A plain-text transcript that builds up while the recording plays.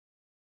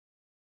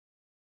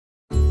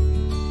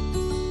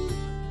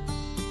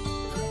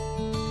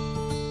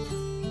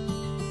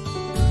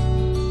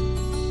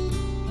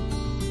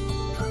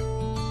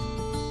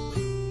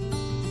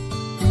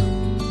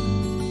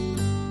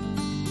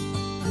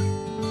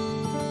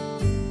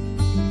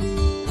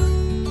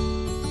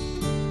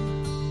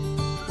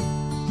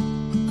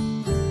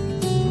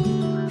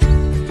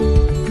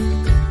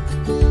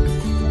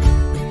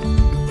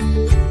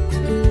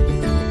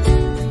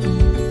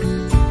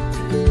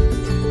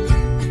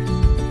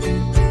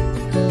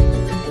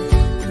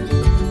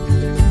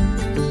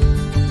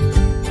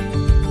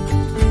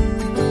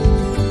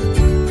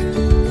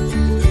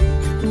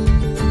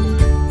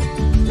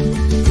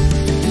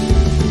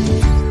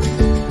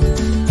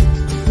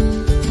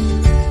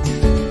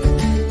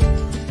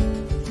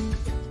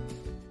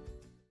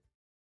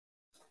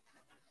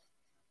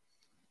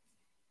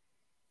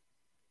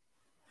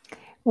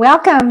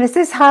Welcome. This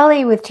is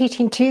Holly with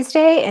Teaching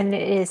Tuesday, and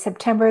it is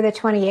September the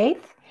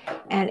 28th,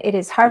 and it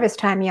is harvest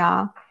time,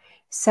 y'all.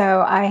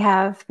 So I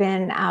have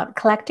been out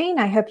collecting.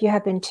 I hope you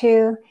have been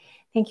too.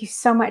 Thank you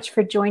so much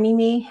for joining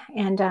me.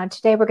 And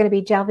today we're going to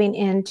be delving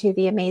into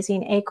the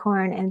amazing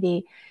acorn and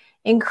the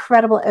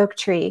incredible oak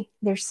tree.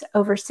 There's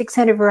over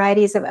 600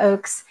 varieties of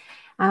oaks.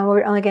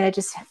 We're only going to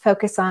just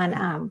focus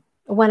on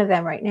one of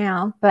them right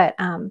now, but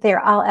they're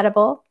all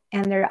edible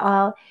and they're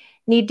all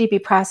need to be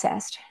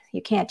processed.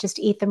 You can't just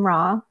eat them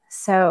raw.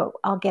 So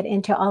I'll get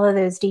into all of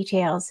those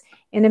details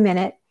in a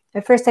minute.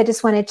 But first, I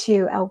just wanted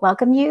to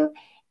welcome you,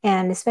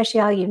 and especially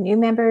all you new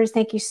members.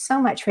 Thank you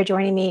so much for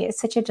joining me. It's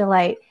such a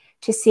delight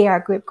to see our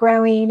group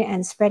growing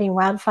and spreading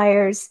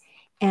wildfires.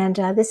 And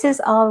this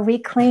is all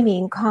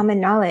reclaiming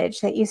common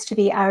knowledge that used to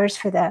be ours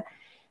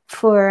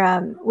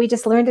we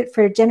just learned it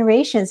for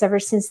generations ever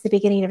since the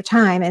beginning of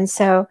time. And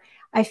so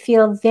I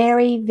feel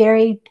very,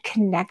 very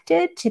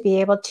connected to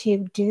be able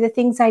to do the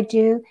things I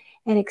do,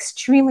 and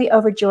extremely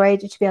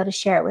overjoyed to be able to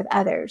share it with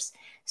others.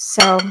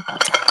 So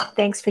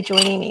thanks for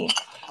joining me.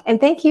 And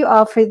thank you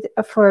all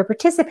for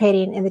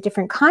participating in the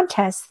different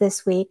contests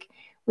this week.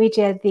 We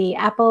did the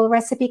apple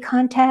recipe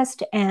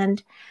contest,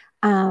 and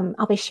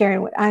I'll be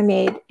sharing what I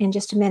made in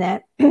just a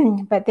minute.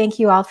 But thank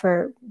you all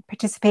for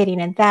participating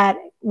in that.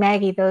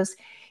 Maggie, those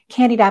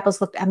candied apples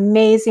looked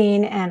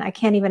amazing, and I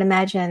can't even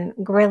imagine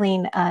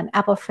grilling an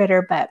apple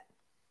fritter, but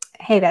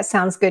hey, that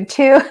sounds good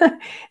too.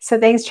 So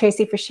thanks,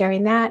 Tracy, for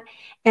sharing that.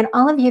 And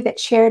all of you that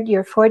shared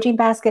your foraging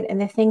basket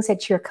and the things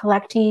that you're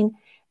collecting,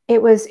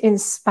 it was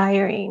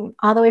inspiring.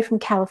 All the way from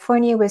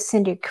California with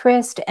Cindy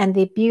Christ and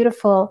the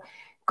beautiful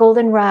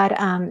goldenrod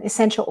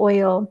essential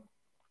oil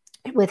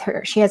with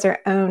her. She has her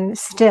own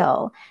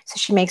still, so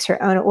she makes her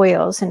own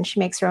oils and she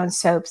makes her own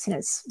soaps, and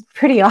it's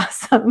pretty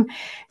awesome.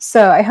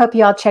 So I hope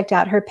you all checked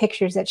out her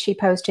pictures that she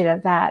posted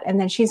of that. And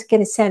then she's going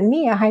to send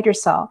me a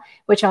hydrosol,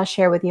 which I'll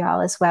share with you all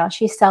as well.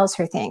 She sells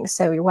her things,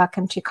 so you're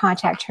welcome to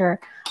contact her.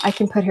 I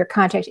can put her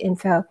contact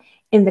info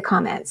in the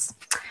comments.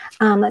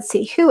 Let's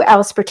see who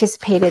else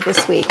participated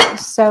this week.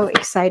 So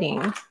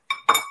exciting.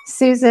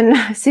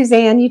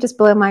 Suzanne, you just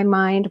blow my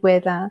mind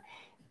with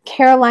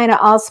Carolina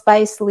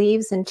allspice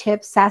leaves and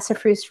tips,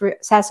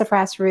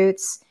 sassafras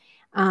roots,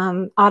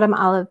 autumn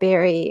olive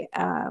berry,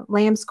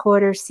 lamb's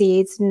quarter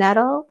seeds,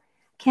 nettle.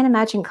 Can't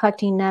imagine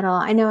collecting nettle.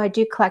 I know I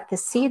do collect the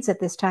seeds at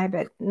this time,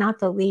 but not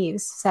the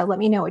leaves. So let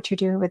me know what you're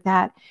doing with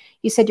that.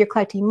 You said you're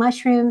collecting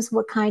mushrooms.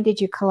 What kind did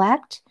you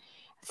collect?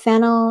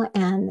 Fennel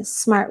and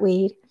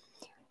smartweed.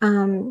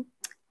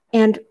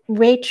 And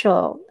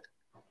Rachel,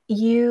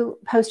 you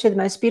posted the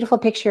most beautiful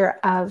picture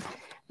of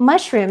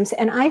mushrooms,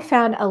 and I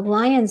found a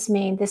lion's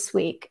mane this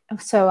week.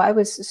 So I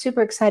was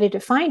super excited to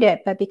find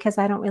it, but because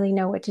I don't really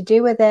know what to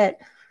do with it,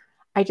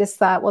 I just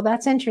thought, well,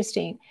 that's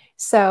interesting.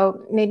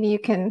 So maybe you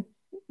can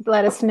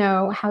let us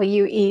know how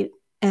you eat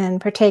and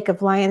partake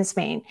of lion's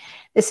mane.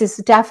 This is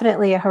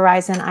definitely a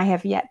horizon I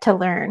have yet to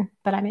learn,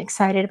 but I'm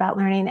excited about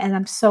learning, and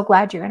I'm so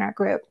glad you're in our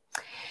group.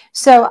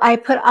 So I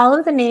put all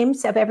of the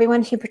names of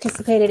everyone who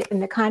participated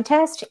in the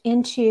contest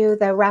into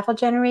the raffle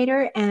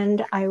generator,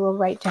 and I will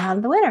write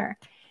down the winner.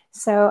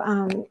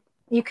 So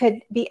you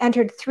could be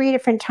entered 3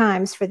 different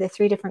times for the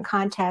 3 different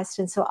contests.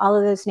 And so all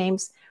of those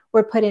names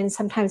were put in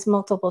sometimes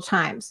multiple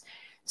times.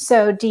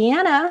 So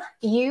Deanna,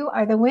 you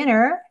are the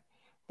winner.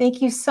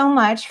 Thank you so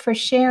much for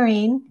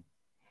sharing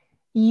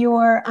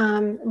your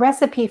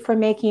recipe for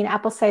making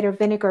apple cider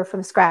vinegar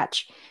from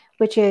scratch,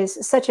 which is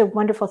such a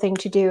wonderful thing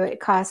to do. It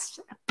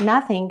costs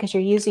nothing because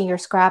you're using your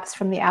scraps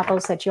from the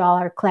apples that you all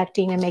are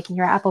collecting and making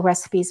your apple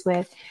recipes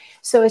with.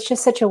 So it's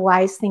just such a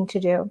wise thing to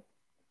do.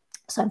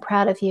 So I'm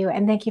proud of you,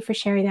 and thank you for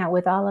sharing that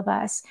with all of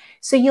us.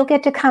 So you'll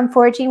get to come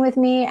foraging with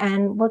me,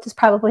 and we'll just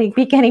probably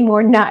be getting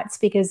more nuts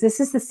because this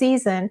is the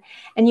season,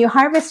 and you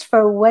harvest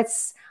for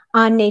what's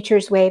on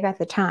nature's wave at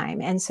the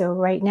time. And so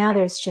right now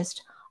there's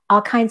just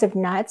all kinds of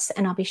nuts,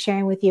 and I'll be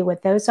sharing with you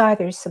what those are.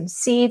 There's some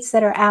seeds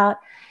that are out.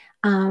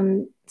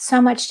 So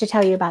much to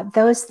tell you about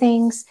those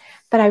things,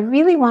 but I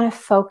really want to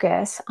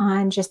focus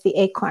on just the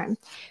acorn.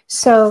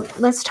 So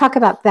let's talk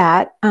about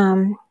that.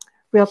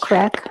 Real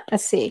quick,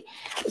 let's see.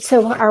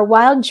 So our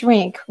wild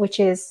drink, which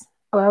is,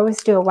 I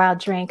always do a wild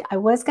drink. I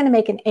was going to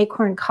make an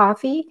acorn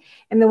coffee.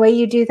 And the way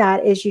you do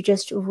that is you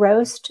just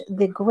roast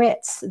the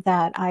grits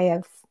that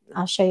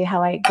I'll show you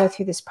how I go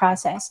through this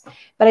process.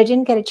 But I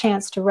didn't get a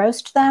chance to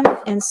roast them.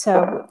 And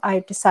so I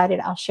decided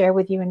I'll share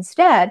with you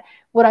instead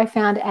what I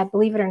found at,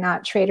 believe it or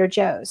not, Trader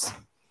Joe's.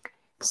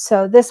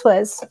 So this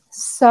was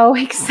so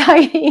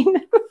exciting.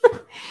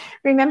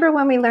 Remember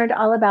when we learned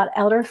all about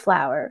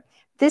elderflower?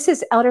 This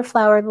is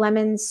elderflower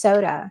lemon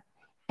soda,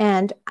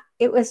 and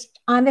it was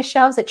on the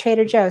shelves at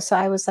Trader Joe's. So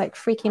I was like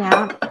freaking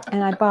out,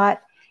 and I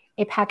bought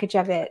a package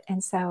of it.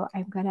 And so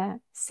I'm going to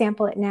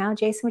sample it now.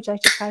 Jason, would you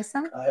like to try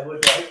some? I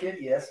would like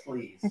it. Yes,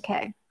 please.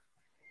 Okay.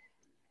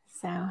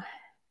 So,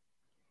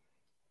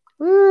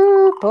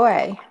 ooh,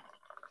 boy.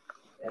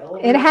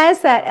 It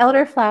has that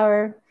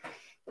elderflower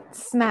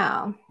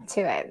smell to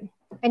it.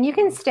 And you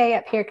can stay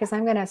up here because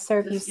I'm going to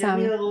serve you Just give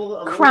me some a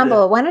little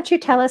crumble. Why don't you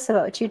tell us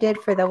about what you did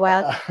for the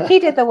wild? He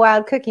did the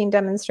wild cooking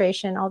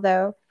demonstration,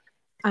 although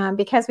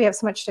because we have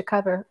so much to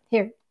cover.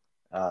 Here.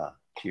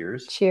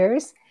 Cheers.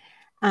 Cheers.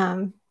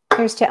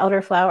 Here's to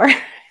Elderflower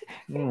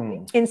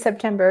in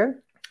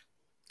September.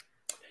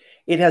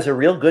 It has a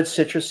real good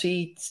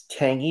citrusy,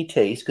 tangy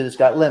taste because it's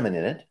got lemon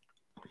in it.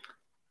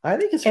 I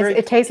think it's very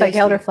It tastes tasty.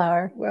 like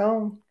elderflower.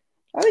 Well,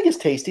 I think it's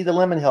tasty. The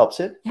lemon helps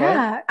it.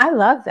 Yeah, right? I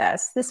love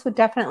this. This would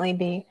definitely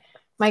be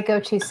my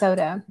go-to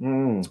soda.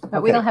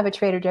 But we don't have a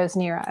Trader Joe's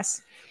near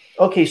us.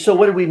 Okay, so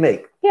what did we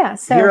make? Yeah,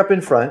 so here up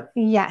in front.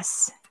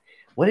 Yes.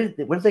 What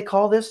do they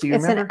call this? Do you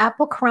remember? It's an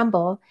apple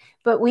crumble,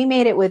 but we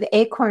made it with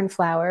acorn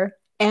flour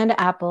and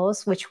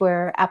apples, which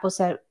were apples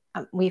that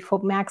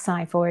Max and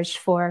I foraged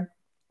for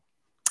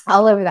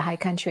all over the high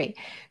country.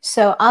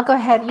 So I'll go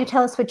ahead. You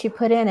tell us what you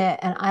put in it,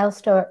 and I'll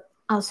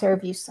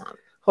serve you some.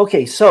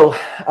 Okay, so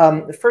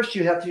first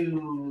you have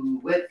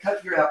to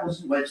cut your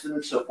apples and wedge them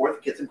and so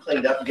forth, get them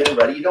cleaned up and get them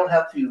ready. You don't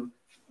have to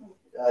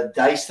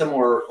dice them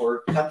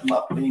or cut them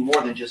up any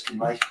more than just in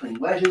nice clean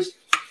wedges.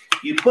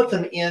 You put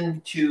them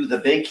into the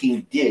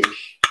baking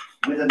dish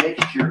with a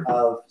mixture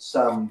of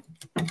some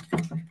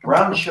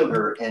brown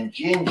sugar and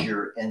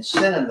ginger and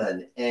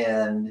cinnamon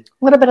and a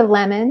little bit of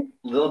lemon.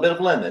 A little bit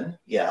of lemon,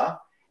 yeah.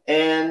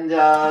 And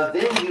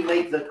then you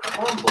make the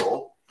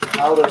crumble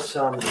out of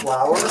some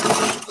flour,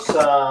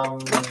 some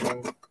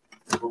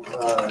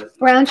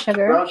brown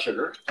sugar. Brown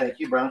sugar, thank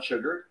you, brown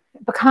sugar.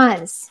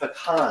 Pecans.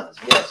 Pecans,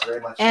 yes, very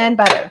much. And so.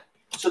 butter.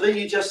 So then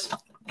you just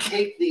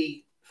take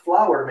the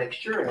flour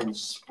mixture and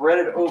spread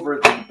it over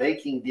the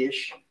baking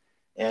dish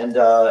and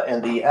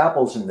the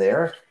apples in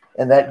there,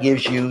 and that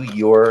gives you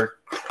your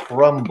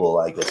crumble,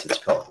 I guess it's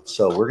called.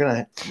 So we're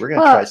gonna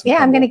try some. Yeah,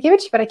 crumble. I'm gonna give it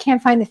to you, but I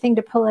can't find the thing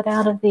to pull it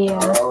out of the.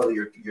 Oh,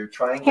 you're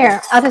trying.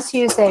 Here, I'll just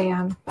use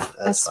a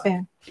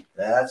spoon.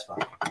 That's fine.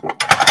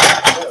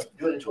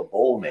 Do it into a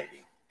bowl,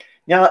 maybe.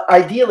 Now,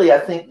 ideally, I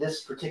think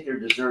this particular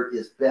dessert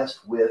is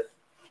best with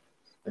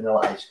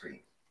vanilla ice cream.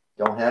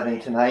 Don't have any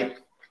tonight,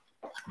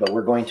 but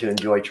we're going to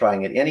enjoy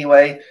trying it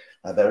anyway.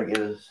 I better get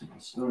a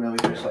spoon over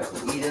here so I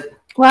can eat it.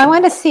 Well, I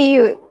want to see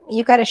you.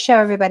 You got to show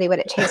everybody what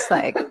it tastes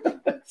like.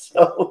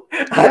 So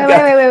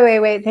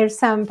wait. There's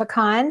some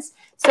pecans.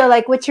 So,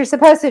 like, what you're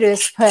supposed to do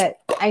is put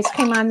ice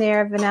cream on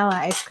there, vanilla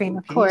ice cream,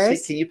 of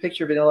course. Can you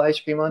picture vanilla ice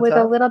cream on with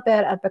top? a little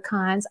bit of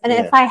pecans? And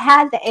if I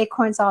had the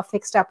acorns all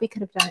fixed up, we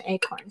could have done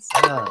acorns.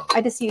 Oh.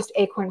 I just used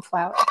acorn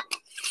flour.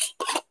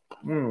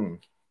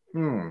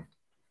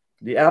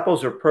 The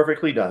apples are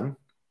perfectly done.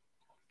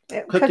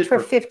 Cooked for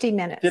 50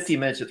 minutes. 50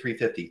 minutes at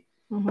 350.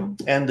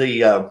 And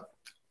the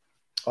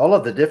all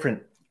of the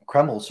different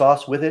crumble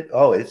sauce with it.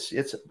 Oh, it's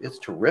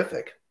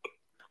terrific,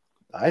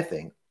 I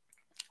think.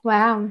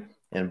 Wow.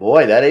 And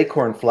boy, that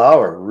acorn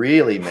flour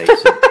really makes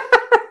it.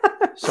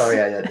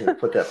 Sorry, I had to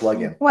put that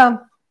plug in.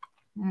 Well,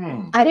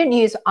 I didn't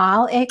use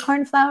all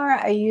acorn flour.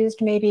 I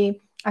used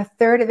maybe a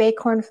third of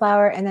acorn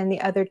flour, and then the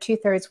other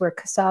 2/3 were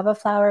cassava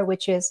flour,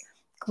 which is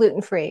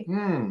gluten-free.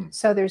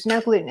 So there's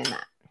no gluten in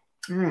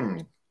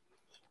that.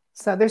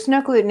 So there's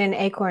no gluten in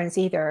acorns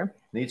either.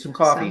 Need some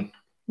coffee. So,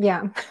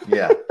 yeah.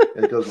 Yeah,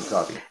 it goes with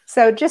coffee.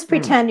 So just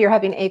pretend you're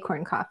having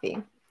acorn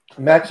coffee.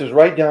 Max is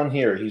right down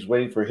here. He's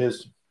waiting for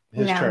his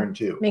turn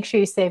too. Make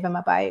sure you save him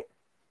a bite.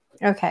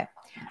 Okay.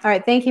 All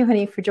right. Thank you,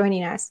 honey, for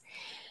joining us.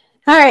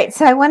 All right.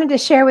 So I wanted to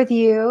share with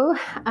you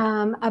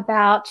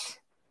about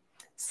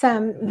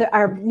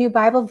our new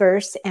Bible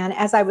verse. And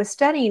as I was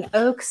studying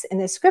oaks in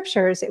the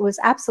scriptures, it was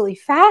absolutely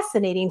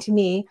fascinating to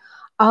me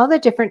all the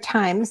different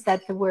times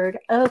that the word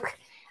oak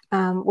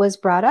was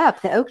brought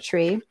up, the oak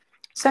tree.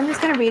 So I'm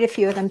just going to read a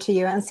few of them to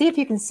you and see if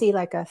you can see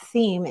like a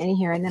theme in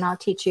here. And then I'll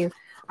teach you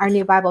our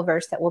new Bible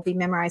verse that we'll be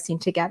memorizing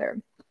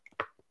together.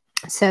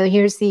 So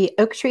here's the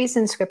oak trees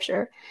in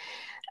scripture.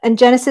 In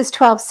Genesis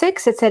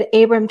 12:6, it said,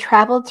 Abram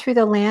traveled through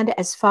the land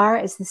as far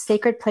as the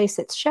sacred place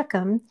at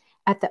Shechem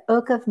at the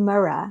oak of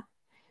Moreh.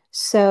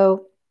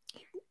 So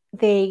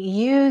they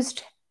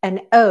used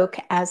an oak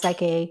as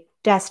like a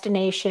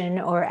destination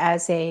or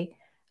as a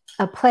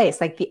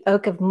place, like the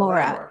oak of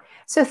Moreh.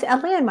 So a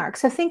landmark.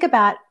 So think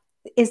about,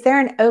 is there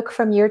an oak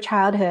from your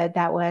childhood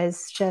that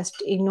was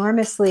just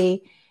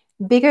enormously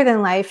bigger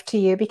than life to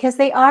you? Because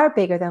they are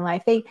bigger than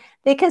life.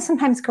 They can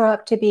sometimes grow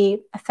up to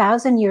be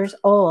 1,000 years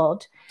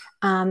old.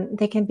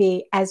 They can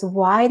be as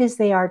wide as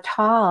they are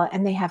tall,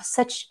 and they have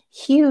such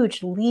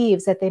huge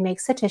leaves that they make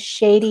such a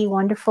shady,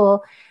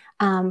 wonderful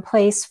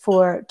place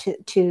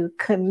to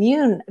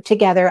commune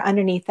together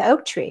underneath the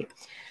oak tree.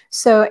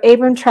 So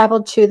Abram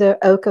traveled to the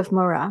oak of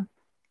Moreh.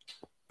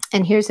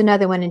 And here's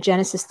another one in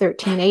Genesis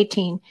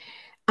 13:18.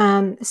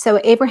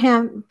 So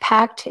Abraham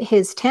packed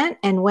his tent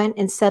and went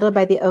and settled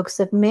by the oaks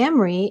of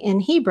Mamre in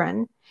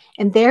Hebron.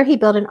 And there he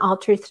built an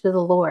altar to the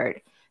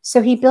Lord.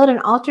 So he built an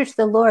altar to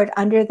the Lord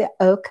under the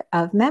oak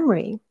of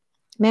Mamre.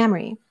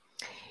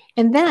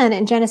 And then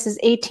in Genesis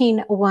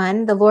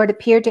 18:1, the Lord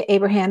appeared to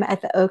Abraham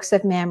at the oaks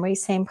of Mamre,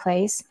 same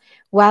place,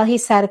 while he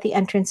sat at the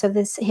entrance of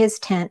his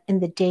tent in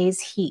the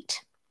day's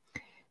heat.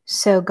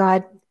 So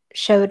God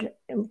showed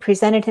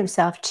presented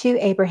himself to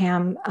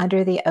Abraham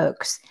under the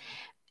oaks.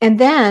 And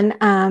then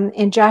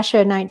in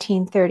Joshua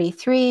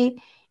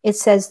 19:33, it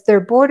says their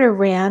border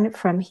ran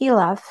from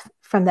Heloth,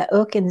 from the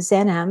oak in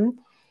Zenem,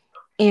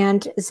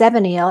 and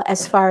Zebaniel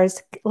as far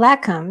as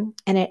Lachem,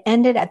 and it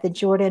ended at the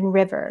Jordan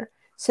River.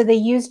 So they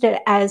used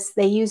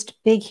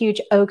big,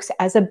 huge oaks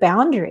as a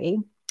boundary,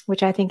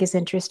 which I think is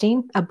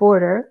interesting, a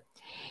border.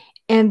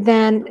 And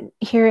then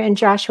here in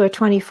Joshua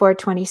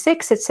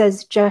 24:26, it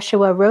says,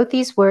 Joshua wrote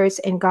these words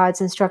in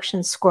God's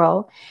instruction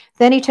scroll.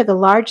 Then he took a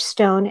large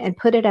stone and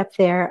put it up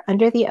there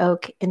under the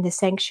oak in the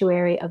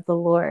sanctuary of the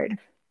Lord.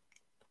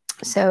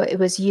 So it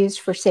was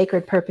used for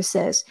sacred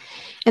purposes.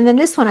 And then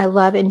this one I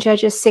love in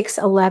Judges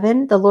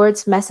 6:11, the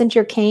Lord's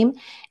messenger came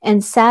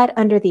and sat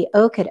under the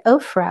oak at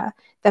Ophrah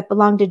that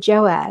belonged to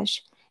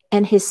Joash.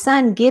 And his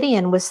son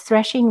Gideon was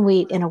threshing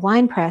wheat in a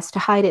winepress to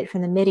hide it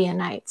from the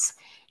Midianites.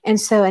 And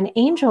so an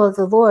angel of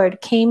the Lord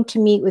came to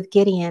meet with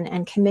Gideon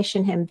and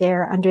commissioned him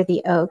there under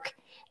the oak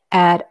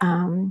at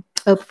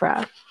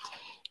Ophrah.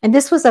 And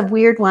this was a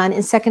weird one.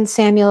 In 2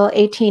 Samuel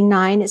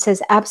 18:9, it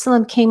says,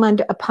 Absalom came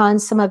upon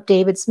some of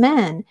David's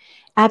men.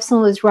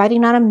 Absalom was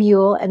riding on a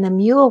mule, and the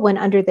mule went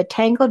under the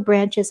tangled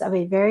branches of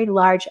a very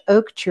large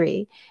oak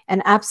tree,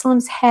 and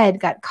Absalom's head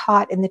got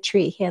caught in the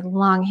tree. He had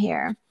long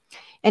hair.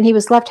 And he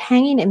was left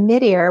hanging in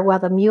midair while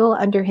the mule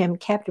under him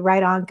kept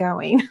right on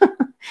going.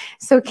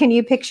 So can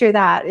you picture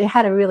that? It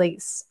had a really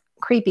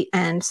creepy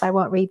end, so I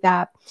won't read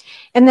that.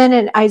 And then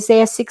in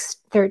Isaiah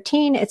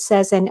 6:13, it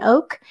says, an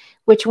oak,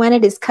 which when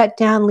it is cut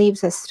down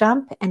leaves a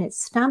stump, and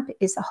its stump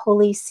is a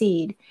holy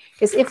seed.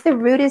 Because if the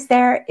root is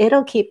there,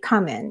 it'll keep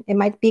coming. It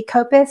might be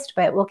copist,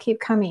 but it will keep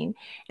coming.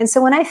 And so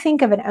when I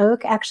think of an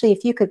oak, actually,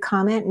 if you could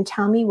comment and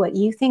tell me what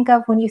you think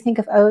of when you think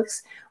of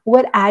oaks,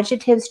 what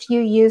adjectives do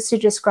you use to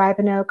describe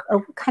an oak? Or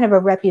what kind of a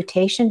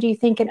reputation do you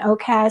think an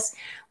oak has?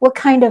 What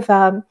kind of,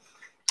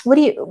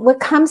 what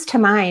comes to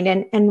mind?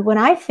 And when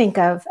I think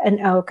of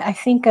an oak, I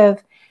think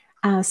of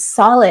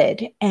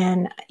solid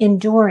and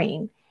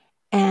enduring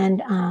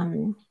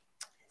and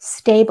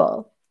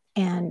stable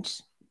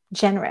and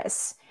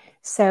generous.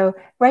 So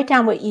write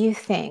down what you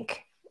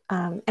think.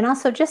 And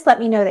also just let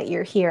me know that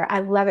you're here. I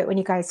love it when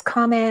you guys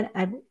comment.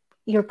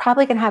 You're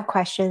probably going to have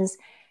questions.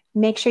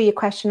 Make sure you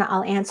question.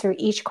 I'll answer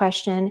each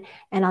question,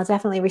 and I'll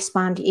definitely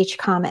respond to each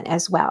comment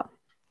as well.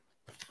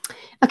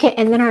 Okay,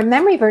 and then our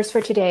memory verse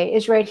for today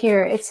is right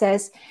here. It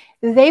says,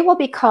 they will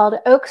be called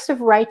oaks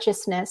of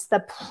righteousness,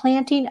 the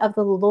planting of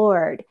the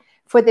Lord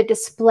for the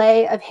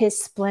display of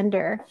his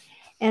splendor.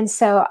 And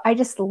so I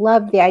just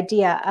love the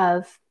idea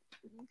of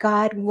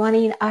God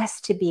wanting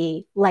us to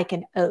be like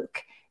an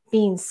oak,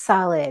 being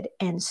solid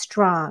and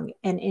strong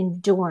and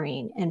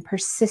enduring and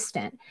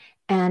persistent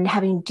and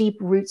having deep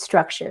root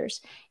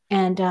structures,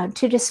 and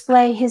to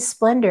display his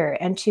splendor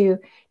and to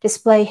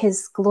display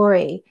his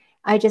glory.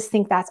 I just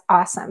think that's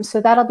awesome.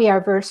 So that'll be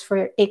our verse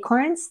for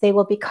acorns. They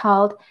will be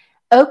called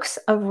oaks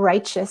of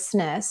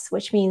righteousness,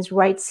 which means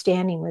right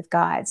standing with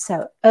God.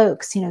 So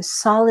oaks,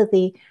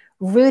 solidly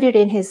rooted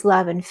in his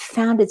love and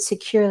founded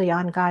securely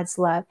on God's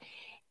love.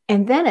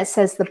 And then it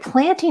says the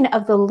planting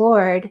of the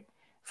Lord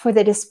for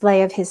the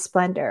display of his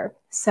splendor.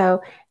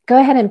 So go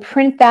ahead and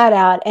print that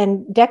out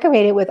and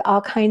decorate it with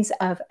all kinds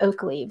of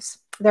oak leaves.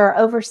 There are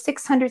over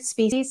 600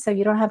 species, so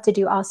you don't have to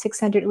do all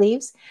 600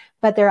 leaves,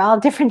 but they're all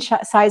different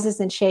sizes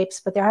and shapes,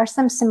 but there are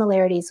some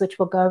similarities, which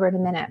we'll go over in a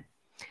minute.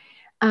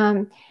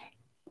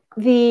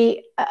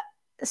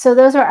 So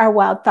those are our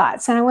wild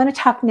thoughts. And I want to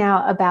talk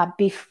now about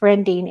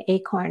befriending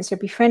acorns or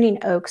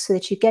befriending oaks so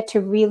that you get to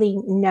really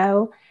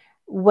know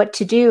what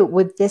to do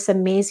with this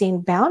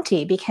amazing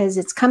bounty, because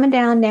it's coming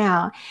down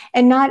now.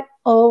 And not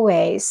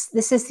always,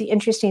 this is the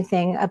interesting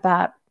thing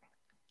about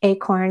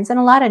acorns and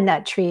a lot of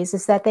nut trees,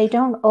 is that they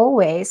don't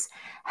always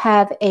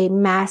have a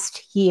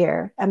mast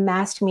year. A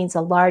mast means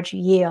a large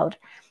yield.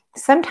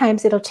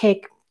 Sometimes it'll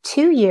take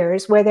 2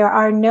 years where there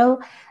are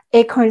no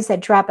acorns that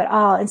drop at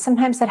all. And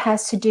sometimes that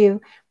has to do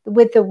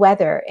with the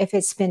weather. If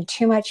it's been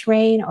too much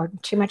rain or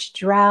too much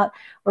drought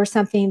or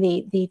something,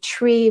 the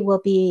tree will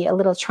be a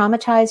little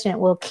traumatized and it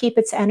will keep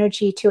its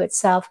energy to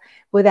itself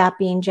without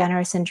being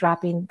generous and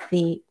dropping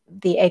the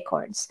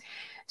acorns.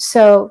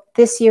 So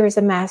this year is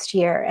a mast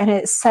year, and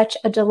it's such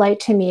a delight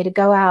to me to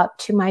go out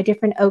to my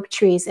different oak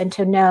trees and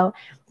to know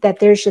that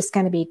there's just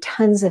going to be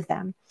tons of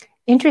them.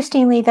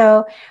 Interestingly,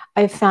 though,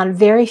 I've found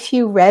very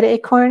few red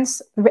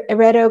oaks.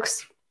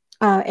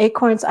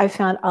 I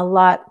found a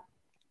lot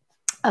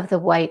of the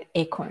white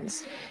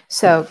acorns.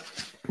 So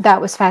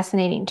that was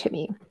fascinating to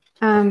me.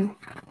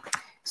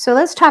 So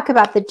let's talk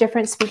about the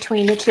difference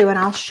between the two, and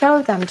I'll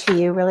show them to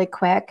you really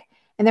quick.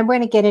 And then we're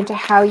going to get into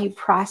how you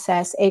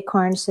process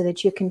acorns so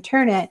that you can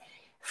turn it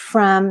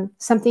from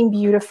something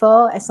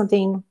beautiful as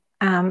something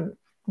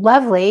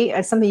lovely,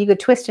 as something you could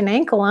twist an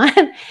ankle on,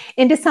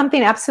 into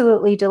something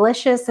absolutely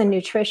delicious and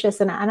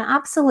nutritious and an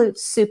absolute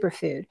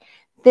superfood.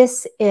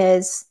 This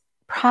is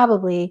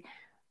probably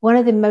one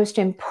of the most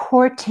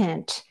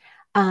important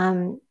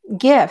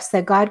gifts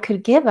that God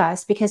could give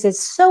us because it's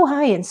so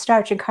high in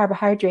starch and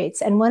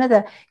carbohydrates. And one of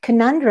the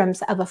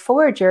conundrums of a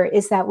forager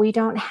is that we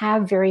don't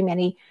have very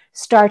many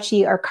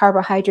starchy or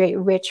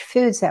carbohydrate-rich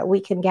foods that we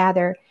can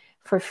gather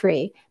for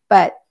free.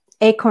 But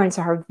acorns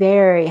are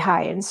very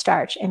high in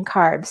starch and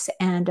carbs,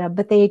 and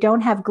but they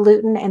don't have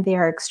gluten, and they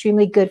are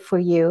extremely good for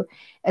you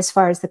as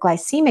far as the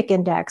glycemic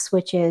index,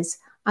 which is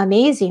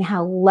amazing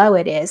how low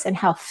it is and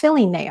how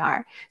filling they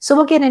are. So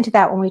we'll get into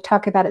that when we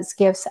talk about its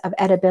gifts of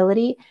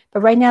edibility.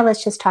 But right now,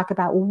 let's just talk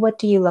about what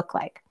do you look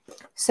like.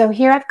 So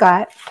here I've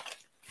got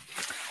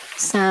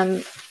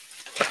some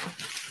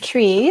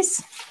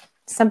trees,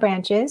 some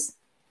branches.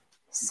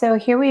 So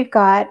here we've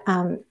got,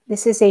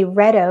 this is a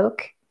red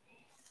oak,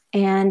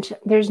 and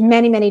there's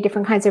many, many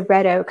different kinds of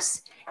red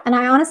oaks. And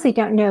I honestly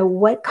don't know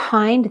what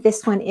kind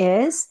this one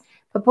is,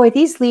 but boy,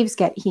 these leaves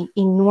get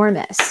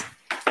enormous.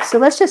 So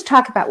let's just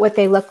talk about what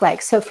they look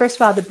like. So first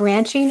of all, the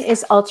branching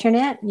is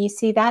alternate. You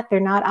see that? They're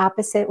not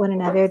opposite one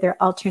another.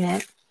 They're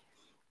alternate.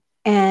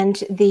 And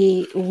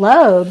the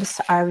lobes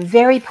are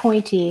very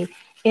pointy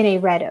in a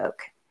red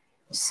oak.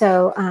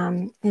 So,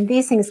 and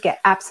these things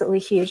get absolutely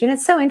huge. And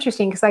it's so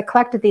interesting because I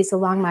collected these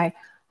along my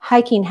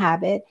hiking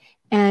habit.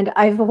 And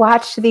I've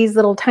watched these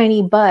little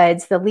tiny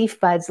buds, the leaf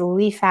buds,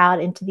 leaf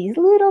out into these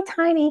little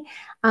tiny,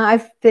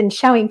 I've been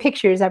showing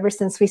pictures ever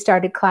since we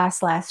started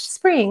class last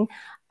spring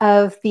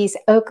of these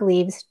oak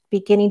leaves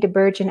beginning to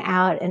burgeon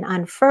out and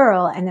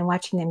unfurl, and then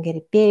watching them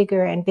get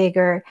bigger and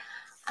bigger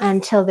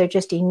until they're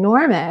just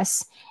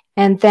enormous.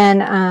 And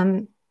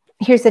then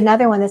here's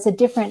another one that's a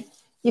different,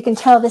 you can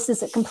tell this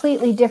is a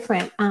completely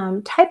different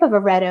type of a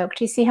red oak.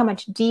 Do you see how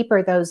much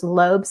deeper those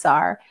lobes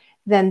are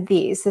than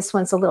these? This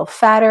one's a little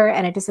fatter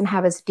and it doesn't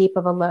have as deep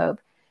of a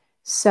lobe.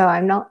 So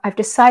I've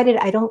decided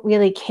I don't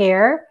really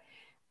care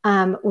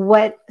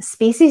what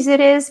species it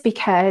is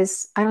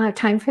because I don't have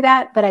time for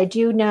that, but I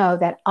do know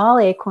that all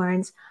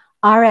acorns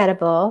are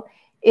edible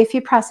if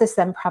you process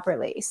them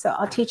properly. So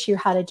I'll teach you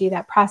how to do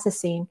that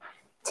processing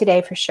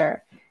today for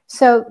sure.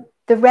 So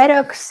the red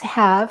oaks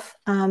have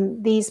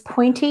these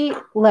pointy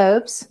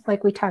lobes,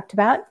 like we talked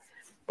about.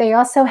 They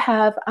also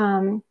have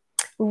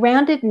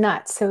rounded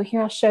nuts. So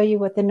here I'll show you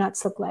what the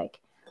nuts look like.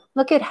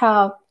 Look at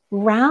how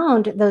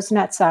round those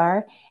nuts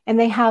are, and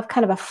they have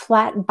kind of a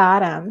flat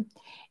bottom.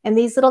 And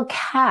these little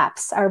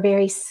caps are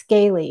very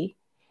scaly.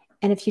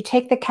 And if you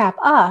take the cap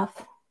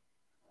off,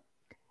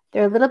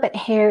 they're a little bit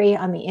hairy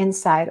on the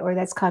inside, or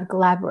that's called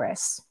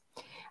glabrous.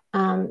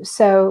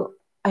 So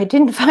I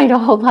didn't find a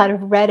whole lot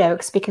of red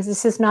oaks because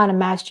this is not a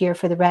matched year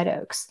for the red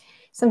oaks.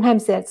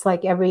 Sometimes it's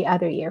like every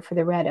other year for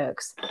the red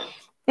oaks.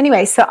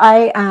 Anyway, so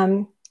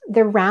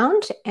they're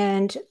round,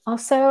 and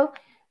also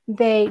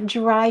they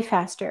dry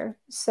faster.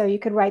 So you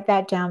could write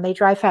that down. They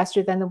dry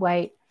faster than the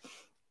white.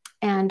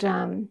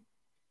 And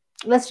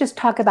let's just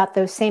talk about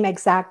those same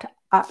exact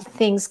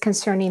things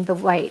concerning the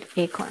white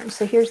acorn.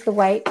 So here's the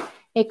white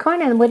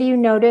acorn, and what do you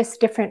notice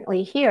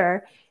differently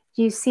here?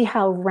 You see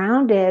how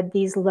rounded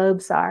these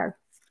lobes are,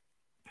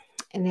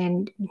 and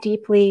then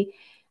deeply,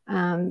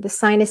 the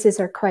sinuses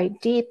are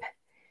quite deep.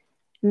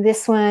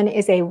 This one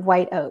is a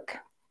white oak,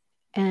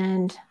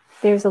 and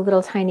there's a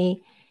little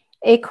tiny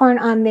acorn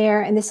on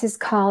there, and this is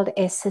called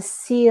a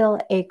sessile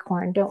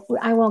acorn.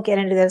 I won't get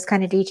into those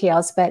kind of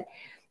details, but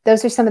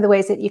those are some of the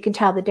ways that you can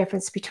tell the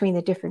difference between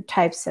the different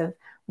types of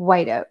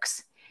white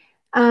oaks.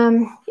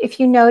 If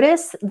you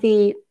notice,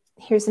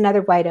 here's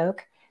another white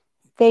oak.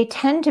 They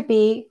tend to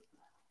be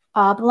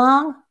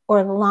oblong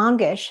or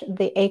longish,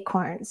 the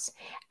acorns,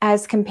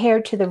 as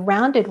compared to the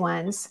rounded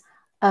ones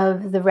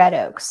of the red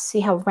oaks. See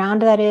how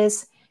round that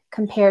is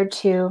compared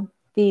to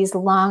these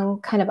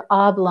long, kind of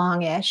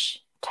oblongish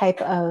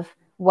type of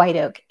white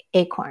oak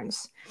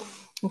acorns.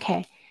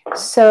 Okay,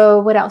 so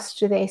what else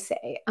do they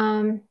say?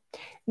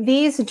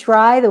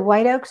 The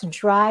white oaks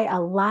dry a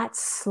lot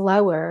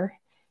slower,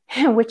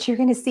 which you're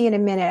going to see in a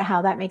minute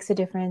how that makes a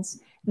difference,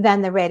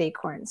 than the red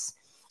acorns.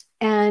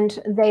 And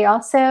they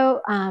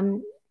also,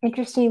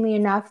 interestingly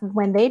enough,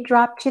 when they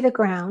drop to the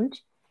ground,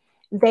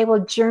 they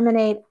will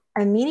germinate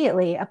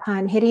immediately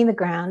upon hitting the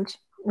ground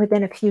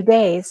within a few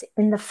days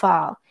in the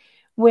fall.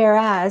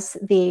 Whereas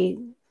the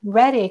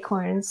red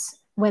acorns,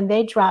 when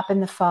they drop in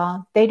the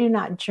fall, they do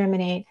not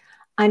germinate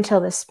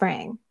until the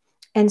spring.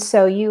 And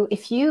so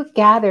if you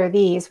gather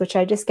these, which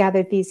I just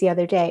gathered these the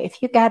other day,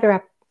 if you gather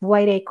up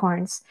white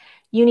acorns,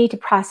 you need to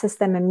process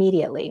them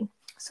immediately.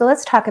 So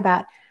let's talk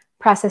about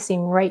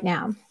processing right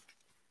now.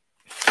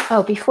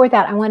 Oh, before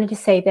that, I wanted to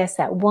say this,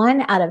 that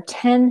 1 out of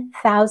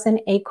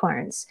 10,000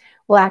 acorns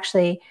will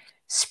actually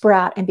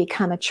sprout and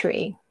become a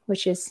tree,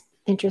 which is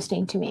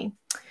interesting to me.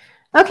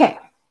 Okay,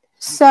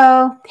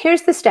 so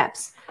here's the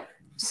steps.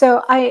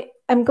 So I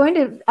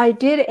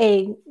did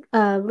a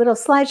little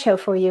slideshow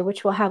for you,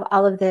 which will have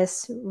all of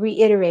this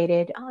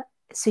reiterated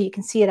so you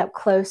can see it up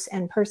close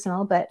and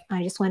personal, but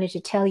I just wanted to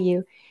tell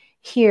you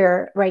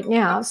here right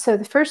now. So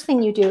the first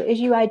thing you do is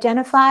you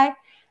identify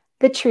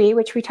the tree,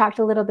 which we talked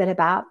a little bit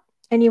about,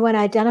 and you want to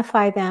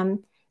identify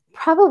them.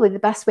 Probably the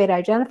best way to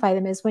identify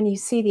them is when you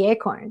see the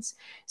acorns.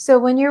 So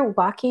when you're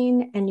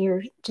walking and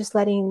you're just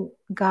letting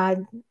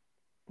God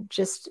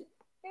just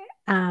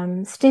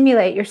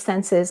stimulate your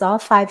senses, all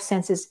 5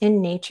 senses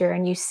in nature,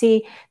 and you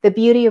see the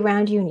beauty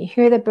around you, and you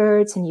hear the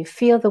birds, and you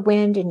feel the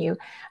wind, and you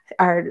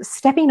are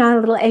stepping on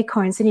little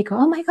acorns, and you go,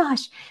 oh my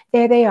gosh,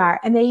 there they are.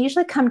 And they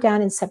usually come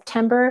down in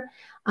September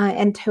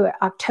into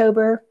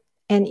October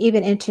and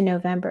even into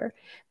November.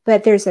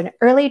 But there's an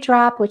early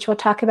drop, which we'll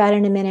talk about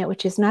in a minute,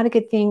 which is not a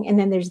good thing. And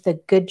then there's the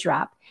good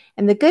drop.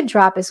 And the good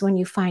drop is when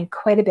you find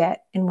quite a bit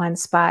in one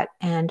spot,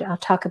 and I'll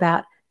talk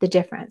about the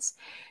difference.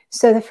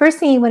 So the first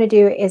thing you want to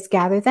do is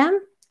gather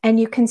them, and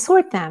you can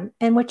sort them.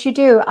 And what you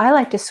do, I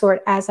like to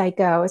sort as I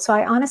go. So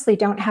I honestly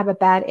don't have a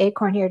bad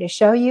acorn here to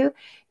show you,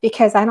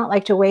 because I don't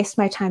like to waste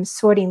my time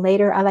sorting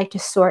later. I like to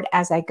sort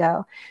as I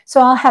go. So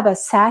I'll have a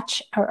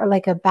satch or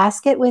like a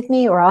basket with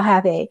me, or I'll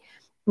have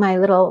my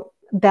little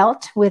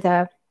belt with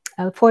a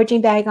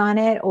foraging bag on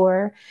it,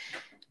 or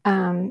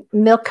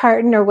milk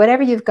carton, or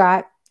whatever you've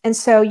got. And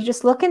so you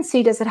just look and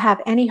see, does it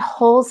have any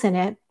holes in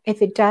it?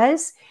 If it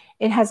does,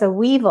 it has a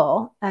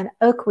weevil, an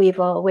oak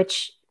weevil,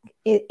 which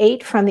it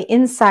ate from the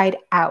inside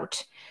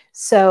out.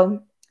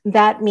 So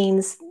that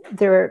means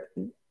the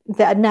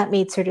nut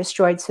meats are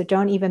destroyed. So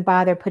don't even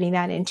bother putting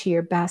that into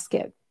your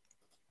basket.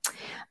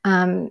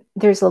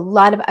 There's a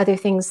lot of other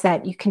things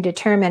that you can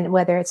determine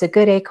whether it's a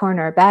good acorn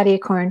or a bad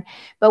acorn.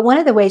 But one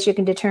of the ways you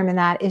can determine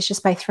that is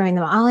just by throwing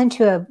them all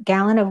into a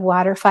gallon of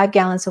water, 5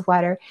 gallons of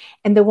water.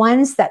 And the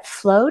ones that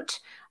float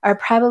are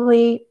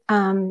probably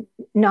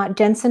not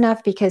dense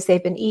enough because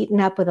they've been eaten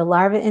up with a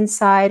larva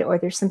inside, or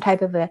there's some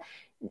type of a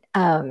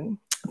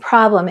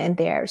problem in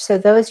there. So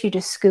those you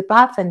just scoop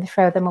off and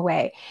throw them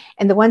away.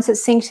 And the ones that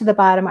sink to the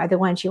bottom are the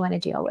ones you want to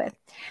deal with.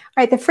 All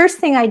right, the first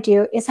thing I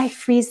do is I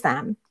freeze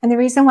them. And the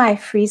reason why I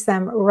freeze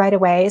them right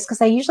away is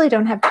because I usually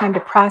don't have time to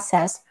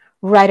process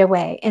right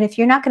away. And if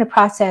you're not going to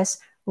process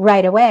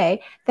right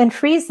away, then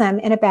freeze them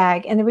in a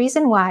bag. And the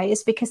reason why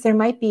is because there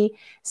might be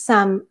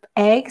some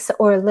eggs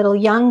or little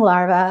young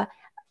larvae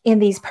in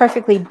these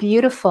perfectly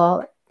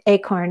beautiful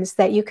acorns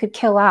that you could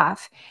kill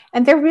off.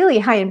 And they're really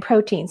high in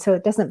protein, so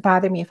it doesn't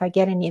bother me if I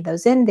get any of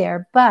those in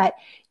there, but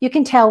you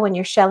can tell when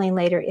you're shelling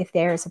later if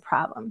there is a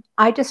problem.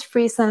 I just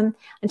freeze them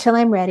until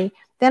I'm ready.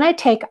 Then I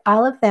take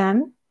all of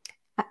them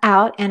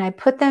out and I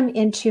put them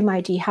into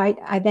my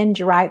I then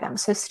dry them.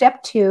 So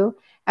step 2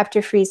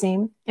 after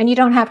freezing, and you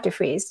don't have to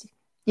freeze,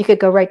 you could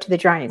go right to the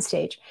drying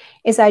stage,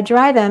 is I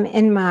dry them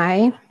in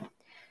my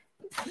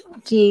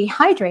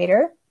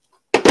dehydrator.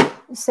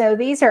 So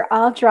these are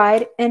all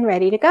dried and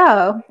ready to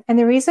go. And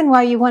the reason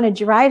why you want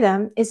to dry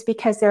them is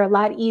because they're a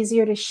lot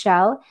easier to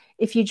shell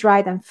if you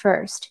dry them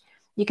first.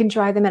 You can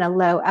dry them in a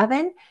low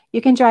oven.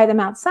 You can dry them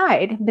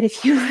outside. But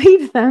if you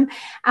leave them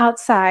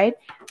outside,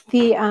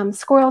 the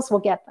squirrels will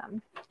get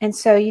them. And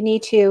so you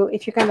need to,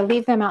 if you're going to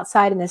leave them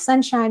outside in the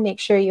sunshine, make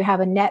sure you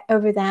have a net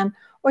over them,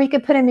 or you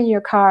could put them in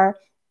your car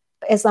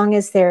as long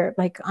as they're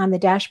like on the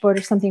dashboard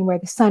or something where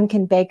the sun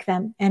can bake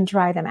them and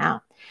dry them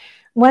out.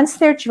 Once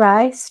they're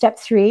dry, step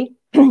 3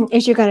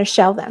 is you're going to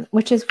shell them,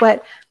 which is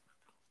what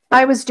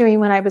I was doing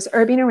when I was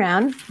herbing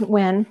around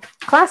when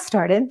class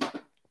started.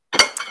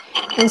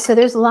 And so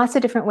there's lots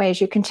of different ways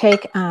you can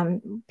take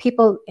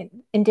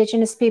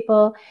indigenous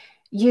people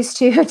used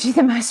to do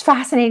the most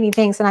fascinating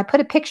things. And I put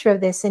a picture of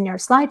this in your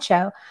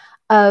slideshow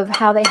of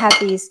how they had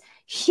these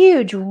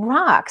huge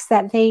rocks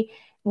that they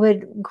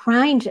would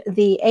grind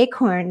the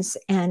acorns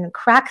and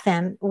crack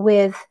them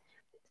with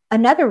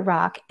another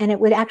rock, and it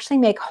would actually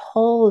make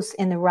holes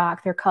in the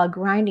rock. They're called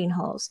grinding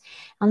holes.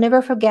 I'll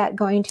never forget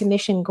going to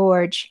Mission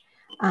Gorge.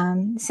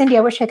 Cindy, I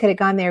wish I could have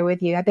gone there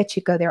with you. I bet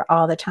you go there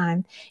all the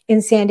time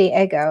in San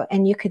Diego,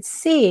 and you could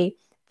see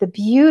the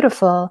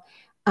beautiful,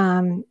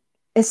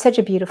 it's such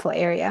a beautiful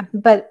area,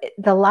 but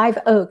the live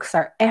oaks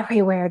are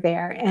everywhere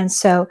there. And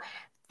so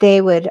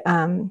they would,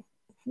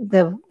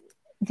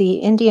 the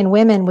Indian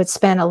women would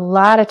spend a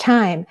lot of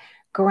time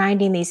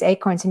grinding these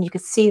acorns, and you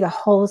could see the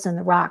holes in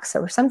the rocks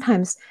that were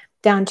sometimes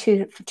down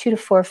 2 to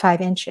 4 or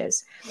 5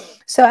 inches.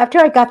 So after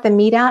I got the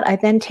meat out, I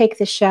then take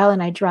the shell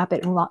and I drop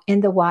it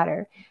in the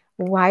water.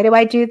 Why do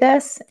I do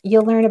this?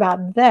 You'll learn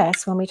about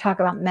this when we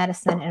talk about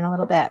medicine in a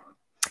little bit.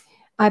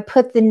 I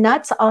put the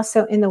nuts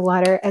also in the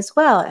water as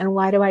well. And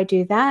why do I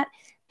do that?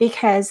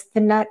 Because the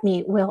nut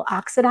meat will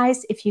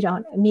oxidize if you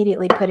don't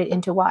immediately put it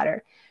into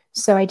water.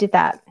 So I did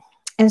that.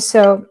 And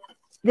so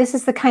this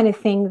is the kind of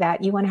thing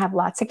that you want to have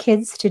lots of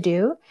kids to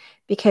do,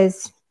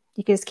 because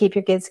you can just keep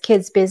your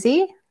kids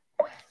busy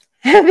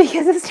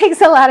because this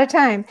takes a lot of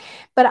time.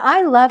 But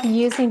I love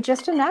using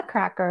just a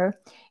nutcracker,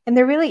 and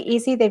they're really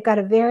easy. They've got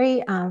a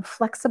very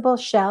flexible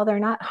shell. They're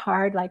not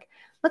hard. Like,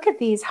 look at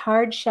these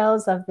hard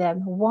shells of the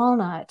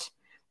walnut,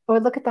 or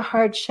look at the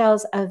hard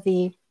shells of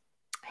the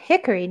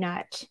hickory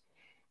nut,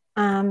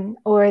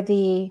 or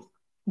the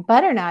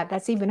butternut.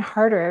 That's even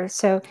harder.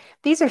 So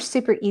these are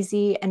super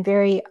easy and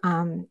very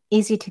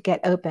easy to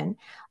get open.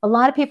 A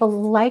lot of people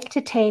like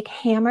to take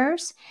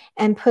hammers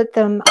and put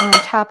them on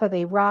top of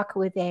a rock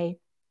with a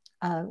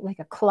like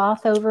a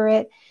cloth over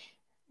it.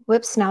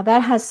 Whoops. Now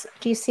that has,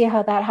 do you see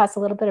how that has a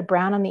little bit of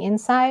brown on the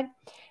inside?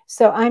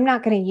 So I'm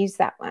not going to use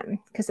that one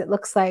because it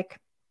looks like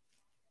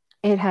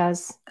it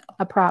has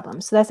a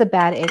problem. So that's a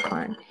bad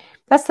acorn.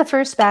 That's the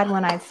first bad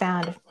one I've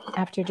found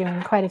after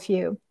doing quite a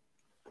few.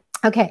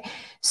 Okay,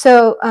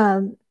 so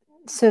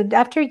so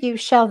after you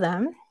shell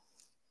them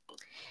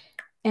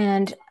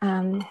and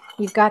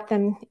you've got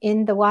them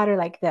in the water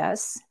like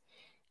this,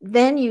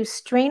 then you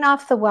strain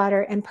off the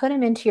water and put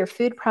them into your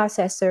food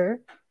processor,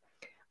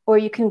 or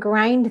you can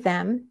grind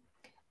them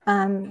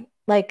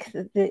like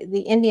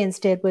the Indians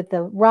did with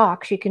the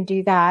rocks. You can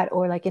do that,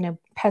 or like in a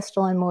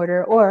pestle and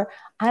mortar, or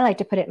I like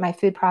to put it in my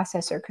food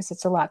processor because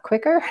it's a lot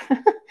quicker.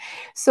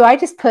 So I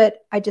just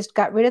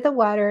got rid of the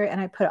water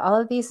and I put all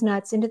of these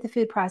nuts into the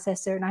food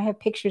processor, and I have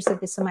pictures of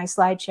this in my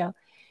slideshow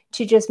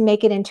to just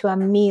make it into a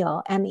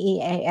meal,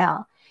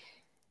 M-E-A-L.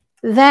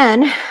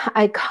 Then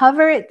I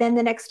cover it. Then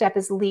the next step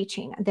is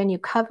leaching. Then you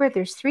cover it.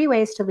 There's 3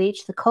 ways to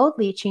leach. The cold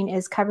leaching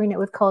is covering it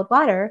with cold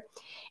water.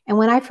 And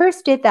when I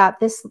first did that,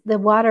 the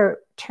water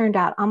turned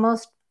out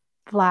almost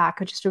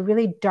black, or just a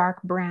really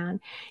dark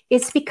brown.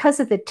 It's because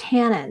of the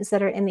tannins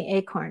that are in the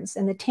acorns.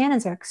 And the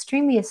tannins are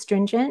extremely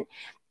astringent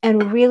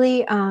and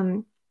really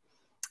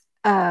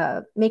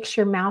makes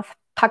your mouth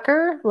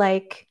pucker.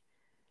 Like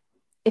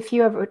if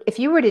you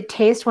were to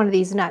taste one of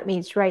these nut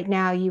meats right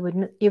now, you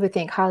would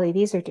think, Holly,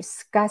 these are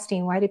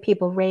disgusting. Why do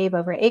people rave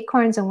over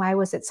acorns? And why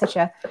was it such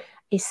a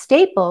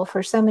staple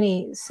for so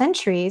many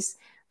centuries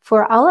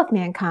for all of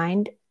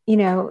mankind? You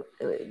know,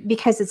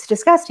 because it's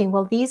disgusting.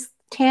 Well, these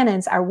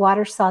tannins are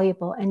water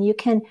soluble, and you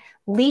can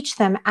leach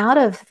them out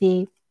of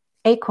the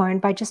acorn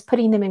by just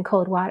putting them in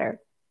cold water.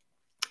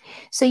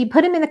 So you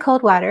put them in the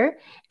cold water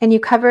and you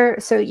cover,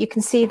 so you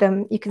can see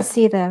them.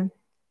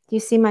 You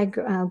see my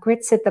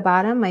grits at the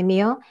bottom, my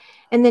meal,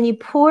 and then you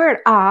pour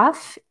it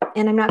off.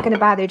 And I'm not going to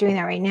bother doing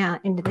that right now,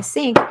 into the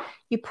sink.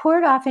 You pour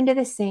it off into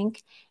the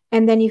sink,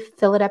 and then you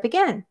fill it up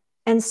again.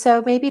 And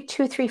so maybe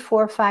 2, 3,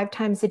 4, 5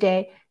 times a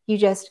day, you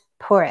just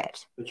pour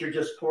it. But you're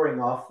just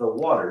pouring off the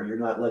water. You're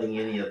not letting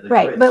any of the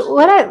right. But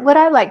what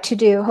I like to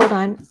do, hold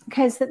on,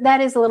 because that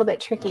is a little bit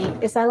tricky,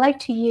 is I like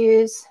to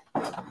use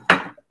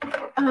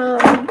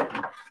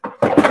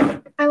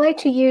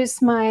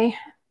my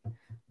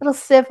little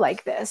sieve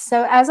like this.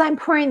 So as I'm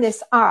pouring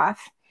this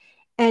off,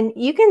 and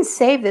you can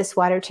save this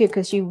water too,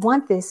 because you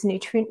want this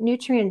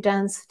nutrient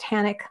dense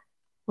tannic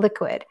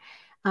liquid.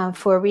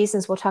 For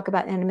reasons we'll talk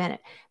about in a minute.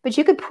 But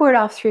you could pour it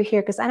off through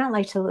here, because I don't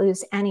like to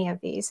lose any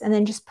of these, and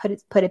then just put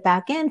it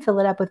back in, fill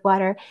it up with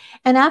water.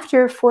 And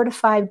after 4 to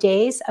 5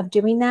 days of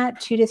doing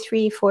that, 2 to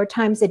 3, 4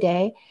 times a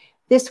day,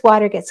 this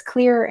water gets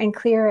clearer and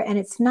clearer, and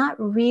it's not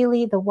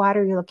really the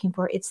water you're looking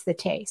for, it's the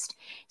taste.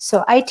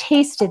 So I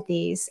tasted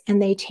these,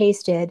 and they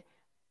tasted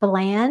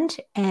bland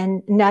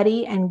and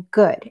nutty and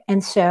good.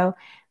 And so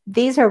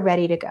these are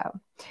ready to go.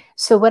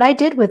 So what I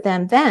did with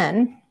them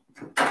then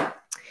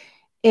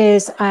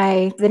is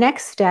the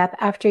next step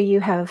after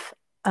you have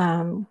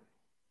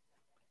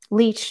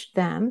leached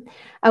them.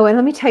 Oh, and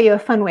let me tell you a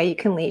fun way you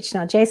can leach.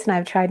 Now, Jason and I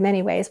have tried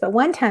many ways, but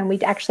one time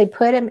we'd actually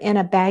put them in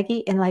a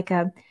baggie, in like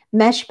a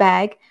mesh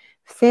bag,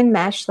 thin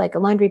mesh, like a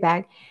laundry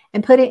bag,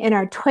 and put it in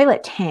our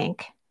toilet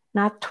tank,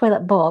 not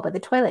toilet bowl, but the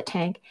toilet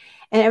tank.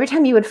 And every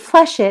time you would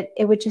flush it,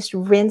 it would just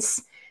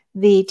rinse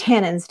the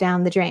tannins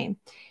down the drain.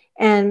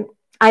 And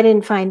I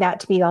didn't find that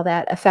to be all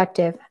that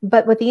effective.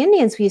 But what the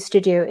Indians used to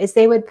do is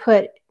they would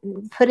put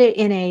it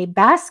in a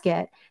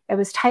basket that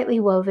was tightly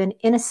woven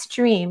in a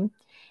stream,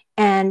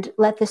 and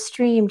let the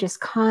stream just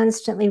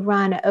constantly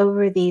run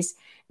over these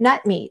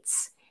nut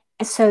meats,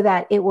 so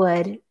that it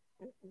would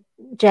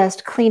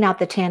just clean out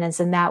the tannins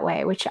in that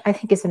way, which I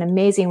think is an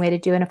amazing way to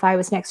do. And if I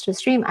was next to a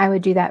stream, I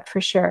would do that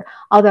for sure.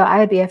 Although I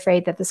would be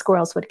afraid that the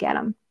squirrels would get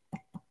them.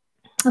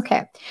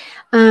 Okay.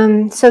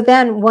 So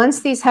then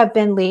once these have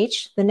been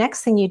leached, the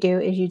next thing you do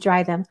is you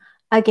dry them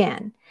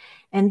again.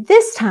 And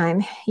this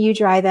time you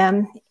dry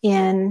them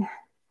in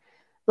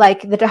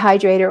like the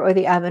dehydrator or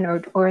the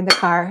oven, or in the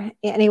car,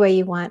 any way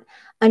you want,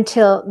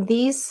 until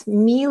these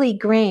mealy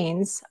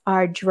grains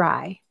are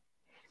dry.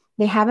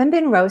 They haven't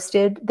been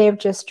roasted. They're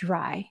just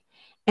dry.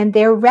 And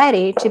they're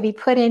ready to be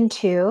put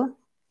into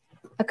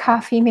a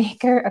coffee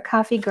maker, a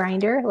coffee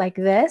grinder like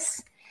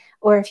this.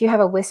 Or if you have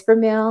a whisper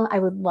mill, I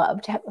would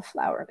love to have a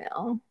flour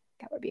mill.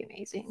 That would be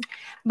amazing.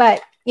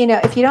 But, you know,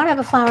 if you don't have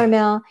a flour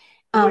mill,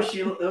 who was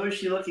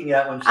she looking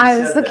at when she I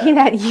was looking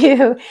at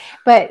you.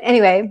 But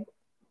anyway,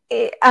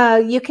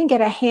 you can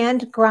get a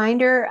hand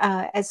grinder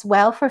as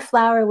well for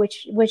flour,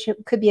 which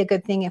could be a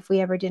good thing if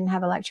we ever didn't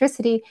have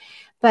electricity.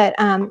 But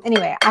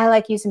anyway, I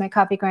like using my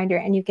coffee grinder,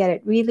 and you get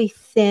it really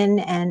thin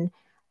and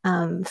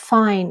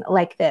fine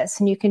like this,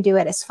 and you can do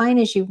it as fine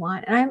as you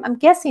want. And I'm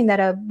guessing that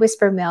a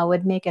whisper mill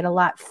would make it a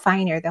lot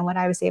finer than what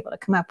I was able to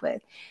come up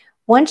with.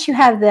 Once you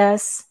have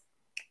this,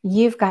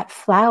 you've got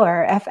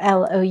flour,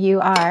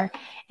 F-L-O-U-R,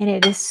 and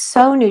it is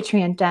so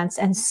nutrient dense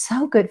and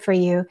so good for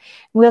you.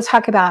 We'll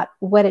talk about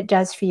what it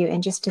does for you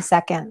in just a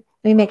second.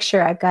 Let me make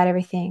sure I've got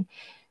everything.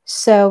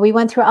 So we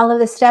went through all of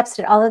the steps.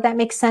 Did all of that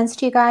make sense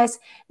to you guys?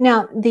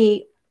 Now,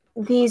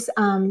 these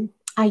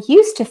I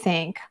used to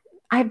think,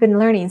 I've been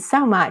learning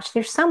so much.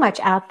 There's so much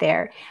out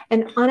there.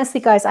 And honestly,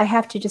 guys, I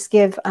have to just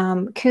give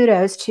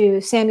kudos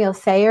to Samuel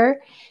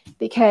Thayer,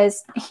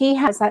 because he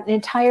has an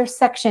entire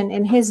section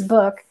in his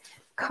book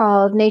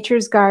called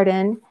Nature's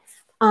Garden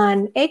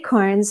on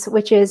acorns,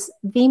 which is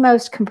the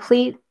most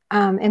complete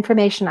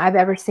information I've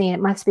ever seen.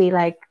 It must be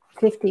like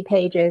 50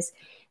 pages.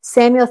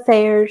 Samuel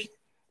Thayer's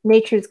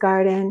Nature's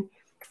Garden.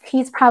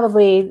 He's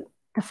probably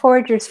the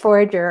forager's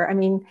forager. I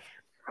mean,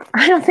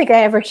 I don't think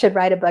I ever should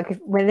write a book.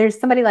 When there's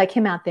somebody like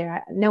him out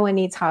there, no one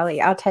needs Holly.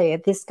 I'll tell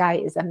you, this guy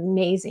is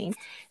amazing.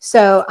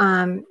 So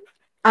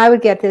I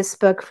would get this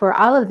book for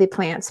all of the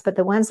plants, but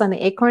the ones on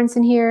the acorns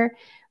in here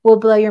will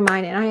blow your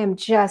mind. And I am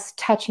just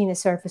touching the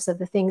surface of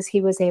the things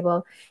he was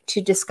able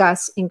to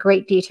discuss in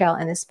great detail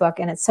in this book.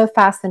 And it's so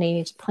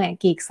fascinating to plant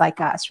geeks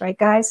like us, right,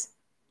 guys?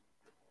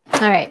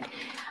 All right.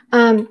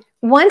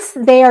 Once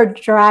they are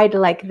dried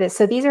like this,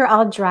 so these are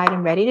all dried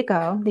and ready to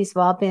go. These have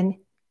all been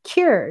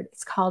cured.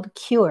 It's called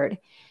cured.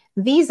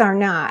 These are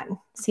not.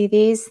 See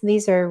these?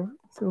 These are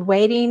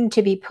waiting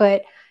to be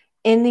put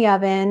in the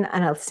oven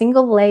on a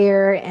single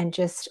layer and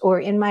just, or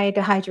in my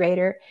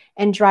dehydrator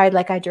and dried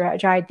like I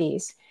dried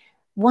these.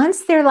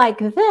 Once they're like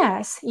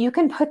this, you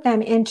can put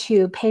them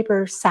into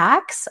paper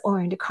sacks or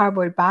into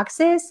cardboard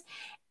boxes,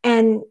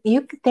 and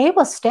they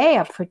will stay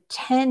up for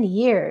 10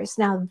 years.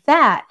 Now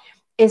that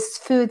is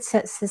food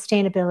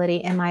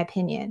sustainability, in my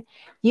opinion.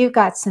 You've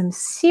got some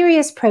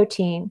serious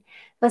protein.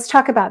 Let's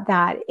talk about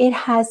that. It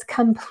has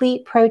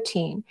complete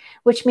protein,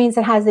 which means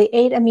it has the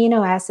 8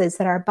 amino acids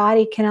that our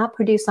body cannot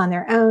produce on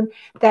their own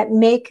that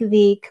make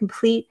the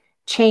complete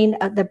chain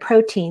of the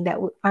protein that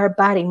our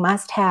body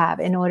must have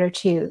in order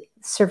to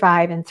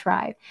survive and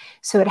thrive.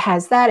 So it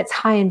has that. It's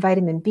high in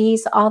vitamin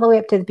Bs all the way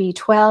up to the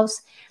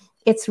B12s.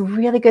 It's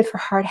really good for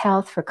heart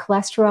health, for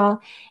cholesterol.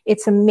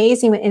 It's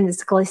amazing, and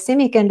its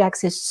glycemic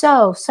index is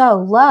so, so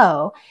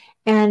low.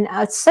 And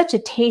it's such a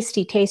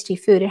tasty, tasty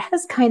food. It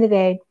has kind of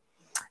a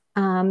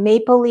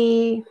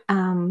mapley,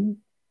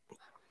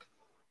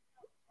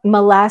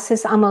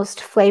 molasses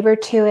almost flavor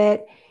to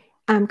it.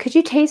 Could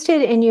you taste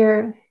it in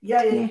your...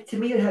 Yeah, to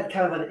me it had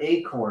kind of an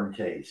acorn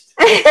taste.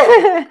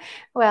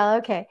 Well,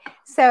 okay.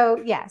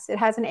 So yes, it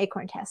has an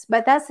acorn taste,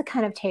 but that's the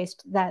kind of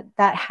taste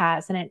that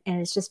has, and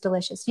it's just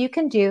delicious. You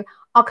can do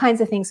all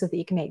kinds of things with it.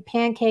 You can make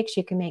pancakes,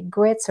 you can make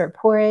grits or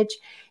porridge,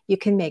 you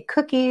can make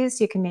cookies,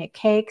 you can make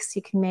cakes,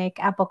 you can make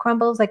apple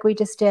crumbles like we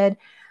just did.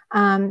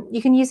 You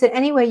can use it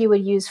any way you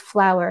would use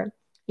flour.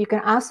 You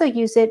can also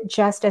use it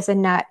just as a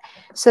nut.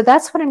 So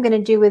that's what I'm going to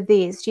do with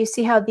these. Do you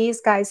see how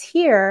these guys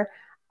here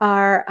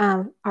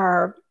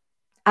are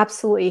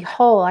absolutely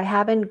whole? I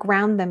haven't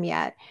ground them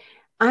yet.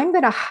 I'm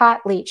going to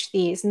hot leach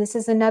these. And this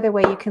is another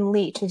way you can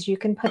leach, is you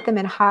can put them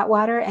in hot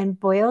water and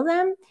boil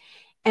them.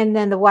 And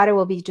then the water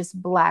will be just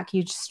black.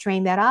 You just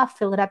strain that off,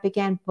 fill it up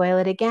again, boil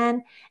it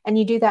again. And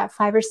you do that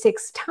 5 or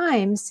 6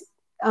 times.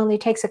 Only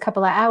takes a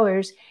couple of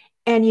hours.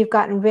 And you've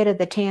gotten rid of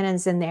the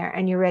tannins in there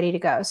and you're ready to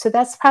go. So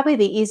that's probably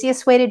the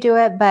easiest way to do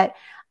it. But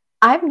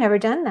I've never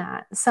done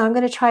that. So I'm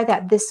going to try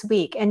that this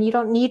week. And you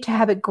don't need to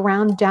have it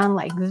ground down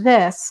like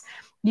this.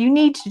 You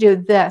need to do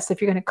this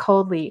if you're going to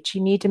cold leach.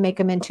 You need to make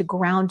them into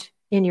ground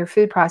in your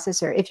food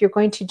processor. If you're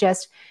going to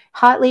just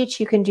hot leach,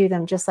 you can do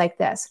them just like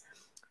this.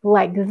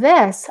 Like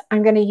this,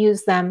 I'm going to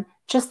use them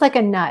just like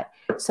a nut.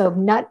 So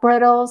nut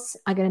brittles,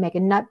 I'm going to make a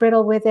nut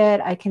brittle with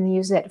it. I can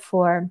use it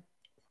for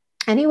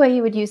any way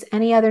you would use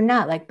any other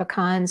nut, like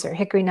pecans or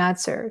hickory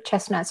nuts or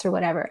chestnuts or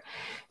whatever.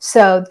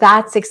 So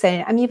that's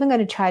exciting. I'm even going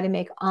to try to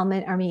make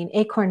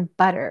acorn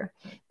butter,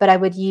 but I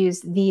would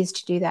use these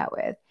to do that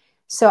with.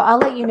 So I'll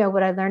let you know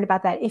what I learned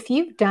about that. If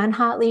you've done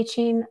hot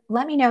leaching,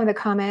 let me know in the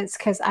comments,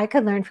 because I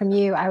could learn from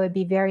you. I would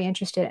be very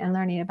interested in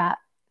learning about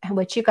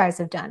what you guys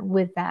have done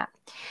with that.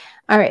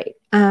 All right.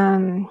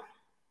 I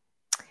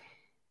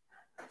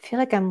feel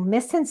like I'm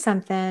missing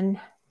something.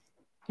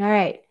 All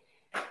right.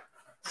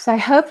 So I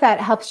hope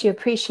that helps you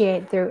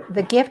appreciate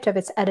the gift of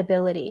its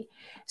edibility.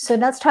 So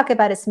let's talk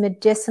about its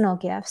medicinal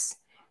gifts.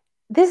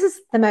 This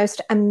is the most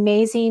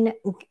amazing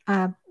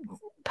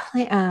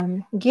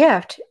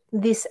gift.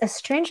 This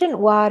astringent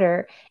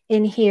water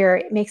in here,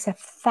 it makes a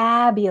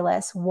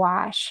fabulous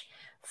wash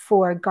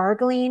for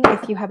gargling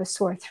if you have a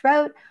sore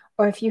throat,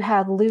 or if you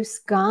have loose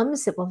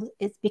gums.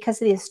 It's because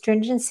of the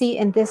astringency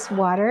in this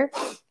water,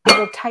 it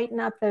will tighten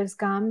up those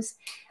gums.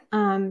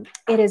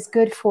 It is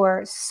good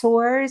for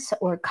sores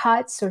or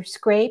cuts or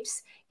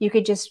scrapes. You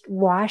could just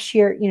wash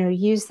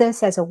use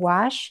this as a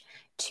wash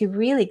to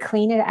really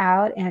clean it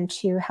out and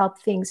to help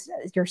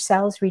your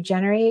cells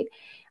regenerate.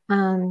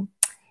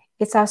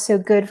 It's also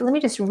good. Let me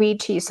just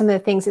read to you some of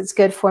the things it's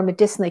good for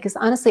medicinally, because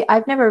honestly,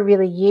 I've never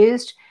really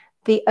used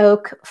the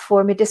oak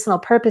for medicinal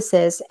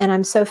purposes, and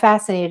I'm so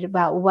fascinated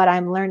about what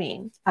I'm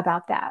learning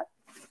about that.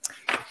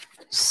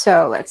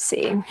 So let's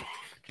see.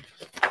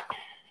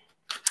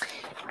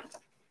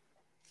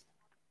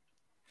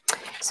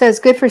 So it's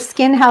good for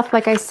skin health,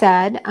 like I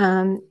said.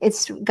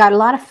 It's got a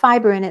lot of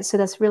fiber in it, so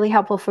that's really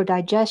helpful for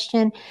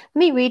digestion. Let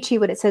me read to you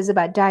what it says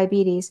about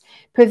diabetes.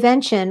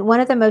 Prevention. One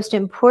of the most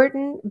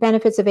important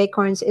benefits of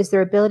acorns is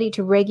their ability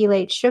to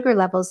regulate sugar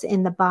levels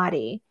in the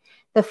body.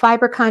 The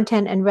fiber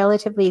content and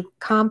relatively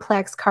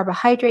complex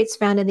carbohydrates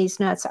found in these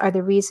nuts are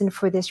the reason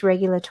for this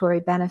regulatory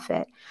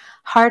benefit.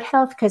 Heart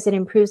health, because it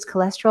improves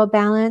cholesterol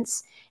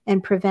balance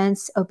and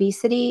prevents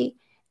obesity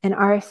and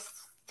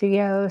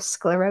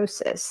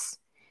arteriosclerosis.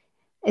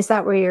 Is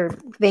that where your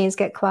veins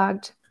get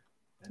clogged?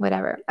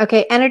 Whatever.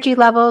 Okay, energy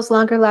levels,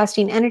 longer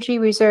lasting energy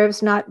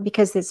reserves, not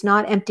because it's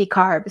not empty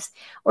carbs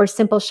or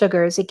simple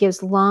sugars. It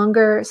gives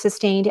longer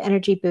sustained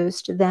energy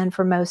boost than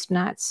for most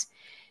nuts.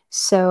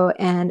 So,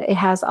 and it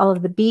has all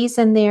of the B's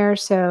in there.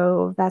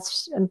 So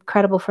that's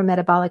incredible for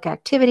metabolic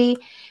activity,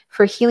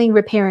 for healing,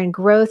 repair, and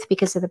growth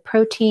because of the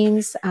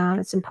proteins.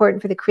 It's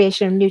important for the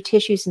creation of new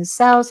tissues and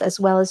cells, as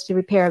well as the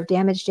repair of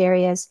damaged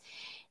areas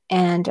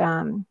and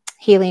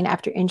healing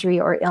after injury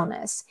or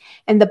illness.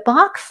 And the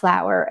Bach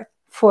flower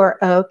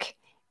for oak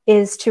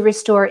is to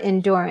restore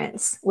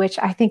endurance, which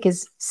I think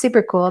is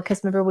super cool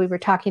because remember we were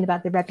talking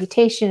about the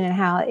reputation and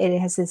how it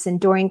has this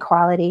enduring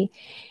quality.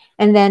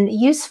 And then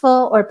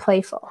useful or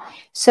playful.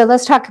 So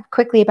let's talk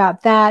quickly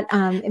about that.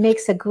 It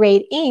makes a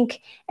great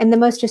ink. And the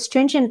most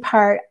astringent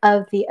part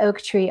of the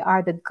oak tree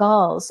are the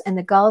galls. And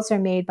the galls are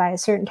made by a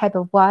certain type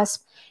of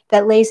wasp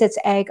that lays its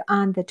egg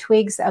on the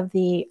twigs of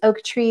the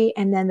oak tree.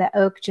 And then the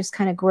oak just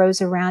kind of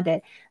grows around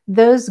it.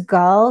 Those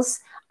galls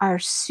are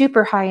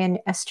super high in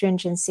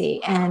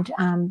astringency and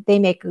they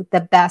make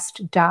the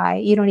best dye.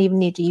 You don't even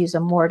need to use a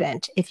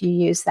mordant if you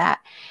use that.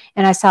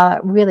 And I saw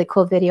a really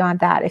cool video on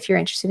that. If you're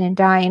interested in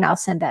dyeing, I'll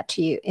send that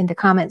to you in the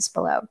comments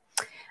below.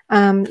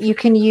 You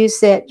can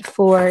use it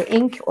for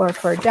ink or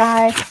for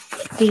dye.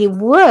 The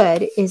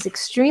wood is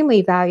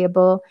extremely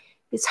valuable.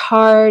 It's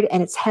hard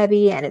and it's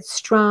heavy and it's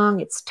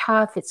strong. It's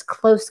tough. It's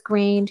close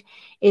grained.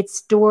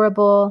 It's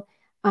durable.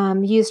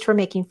 Used for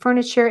making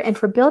furniture and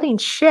for building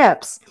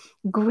ships.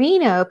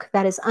 Green oak,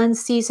 that is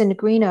unseasoned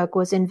green oak,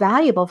 was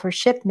invaluable for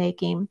ship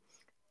making.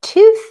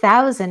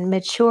 2,000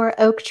 mature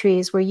oak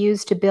trees were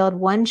used to build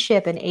one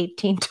ship in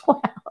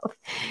 1812.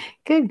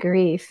 Good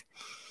grief.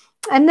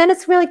 And then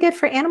it's really good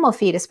for animal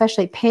feed,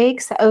 especially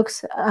pigs.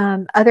 Oak's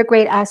other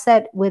great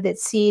asset with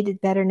its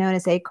seed, better known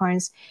as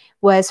acorns,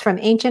 was from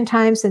ancient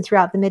times and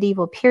throughout the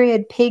medieval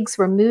period, pigs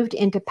were moved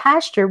into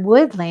pasture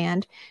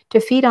woodland to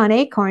feed on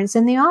acorns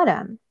in the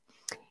autumn.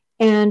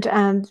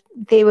 And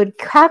they would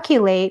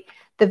calculate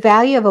the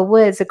value of a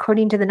woods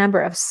according to the number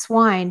of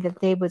swine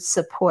that they would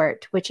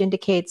support, which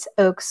indicates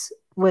oaks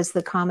was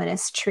the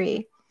commonest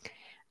tree.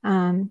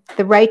 The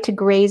right to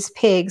graze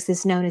pigs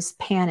is known as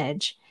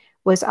pannage,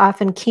 was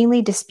often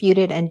keenly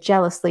disputed and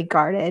jealously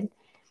guarded.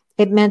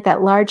 It meant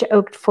that large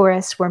oak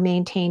forests were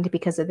maintained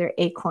because of their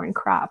acorn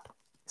crop.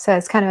 So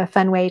it's kind of a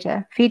fun way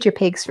to feed your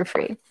pigs for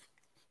free.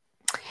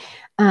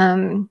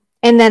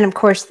 And then, of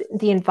course,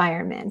 the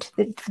environment,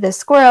 the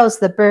squirrels,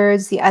 the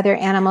birds, the other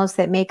animals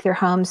that make their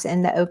homes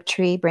in the oak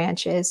tree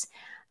branches.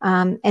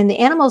 And the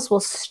animals will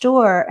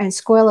store and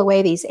squirrel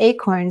away these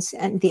acorns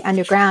in the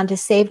underground to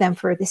save them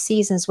for the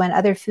seasons when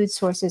other food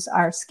sources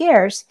are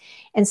scarce.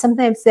 And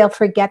sometimes they'll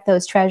forget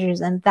those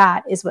treasures, and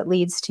that is what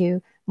leads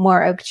to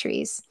more oak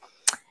trees.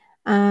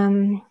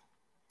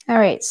 All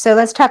right, so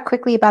let's talk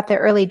quickly about the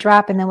early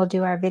drop, and then we'll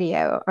do our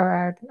video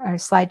or our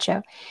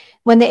slideshow.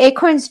 When the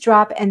acorns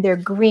drop and they're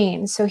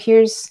green, so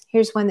here's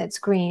one that's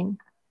green.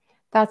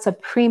 That's a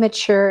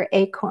premature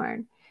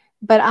acorn.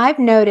 But I've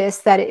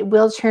noticed that it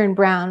will turn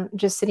brown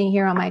just sitting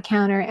here on my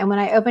counter. And when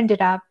I opened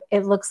it up,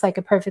 it looks like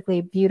a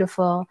perfectly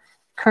beautiful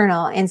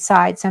kernel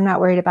inside. So I'm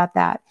not worried about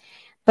that.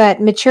 But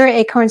mature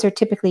acorns are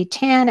typically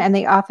tan, and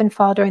they often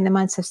fall during the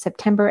months of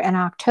September and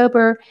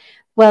October.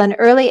 While an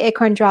early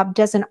acorn drop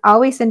doesn't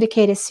always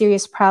indicate a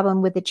serious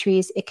problem with the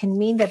trees, it can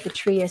mean that the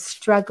tree is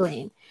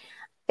struggling.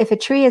 If a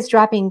tree is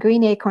dropping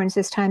green acorns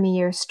this time of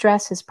year,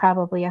 stress is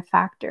probably a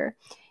factor.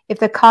 If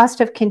the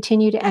cost of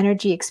continued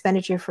energy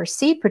expenditure for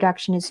seed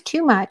production is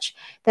too much,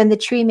 then the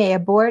tree may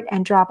abort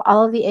and drop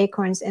all of the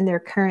acorns in their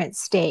current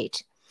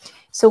state.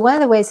 So one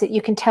of the ways that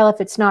you can tell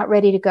if it's not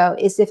ready to go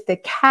is if the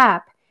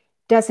cap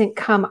doesn't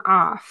come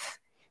off.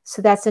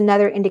 So that's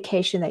another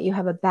indication that you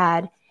have a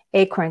bad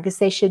acorn, because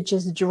they should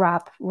just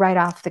drop right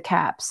off the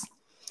caps.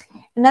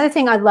 Another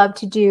thing I love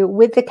to do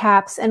with the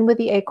caps and with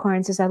the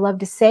acorns is I love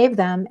to save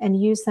them and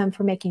use them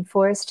for making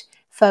forest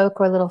folk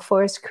or little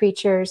forest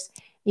creatures,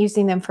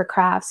 using them for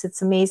crafts.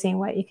 It's amazing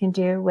what you can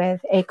do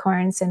with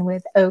acorns and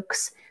with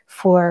oaks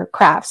for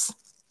crafts.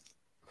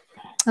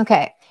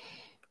 Okay,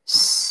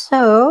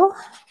 so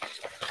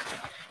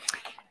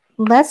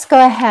let's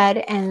go ahead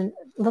and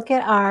look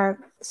at our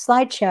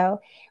slideshow,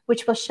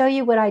 which will show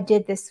you what I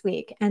did this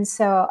week. And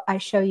so I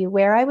show you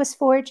where I was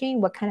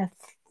foraging, what kind of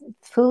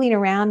fooling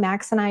around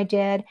Max and I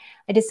did.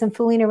 I did some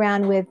fooling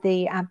around with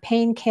the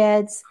Payne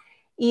kids.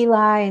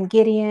 Eli and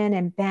Gideon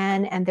and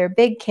Ben and their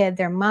big kid,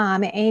 their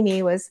mom,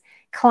 Amy, was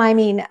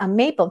climbing a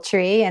maple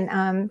tree.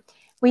 And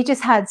we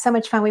just had so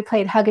much fun. We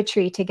played hug a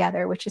tree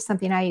together, which is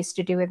something I used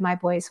to do with my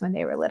boys when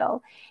they were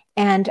little.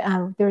 And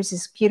there was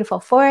this beautiful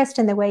forest,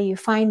 and the way you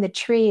find the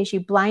tree is you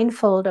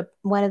blindfold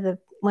one of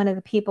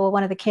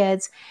the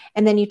kids,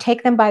 and then you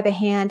take them by the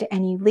hand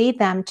and you lead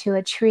them to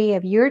a tree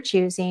of your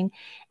choosing,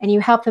 and you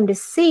help them to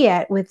see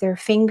it with their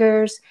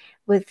fingers,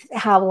 with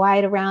how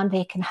wide around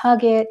they can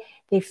hug it.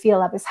 They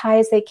feel up as high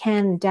as they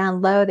can,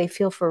 down low. They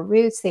feel for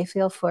roots. They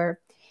feel for,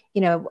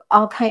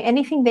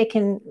 anything they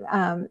can,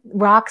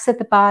 rocks at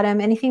the bottom,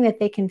 anything that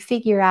they can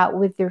figure out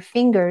with their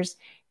fingers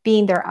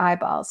being their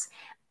eyeballs.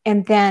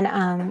 And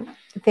then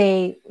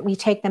we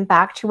take them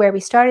back to where we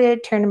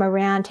started, turn them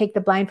around, take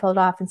the blindfold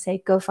off and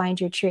say, go find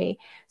your tree.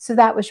 So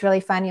that was really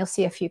fun. You'll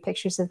see a few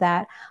pictures of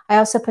that. I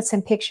also put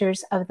some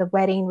pictures of the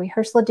wedding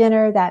rehearsal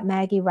dinner that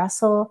Maggie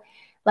Russell,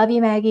 love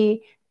you,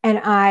 Maggie, and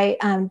I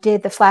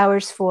did the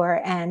flowers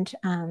for, and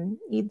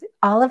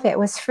all of it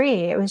was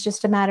free. It was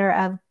just a matter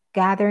of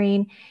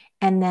gathering,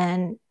 and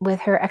then with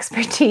her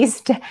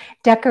expertise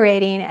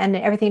decorating, and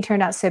everything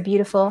turned out so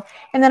beautiful.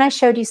 And then I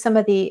showed you some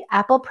of the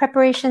apple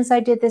preparations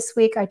I did this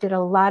week. I did a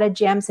lot of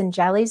jams and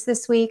jellies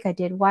this week. I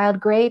did wild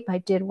grape. I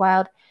did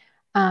wild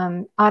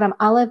autumn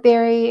olive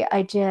berry.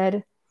 I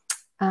did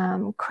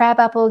crab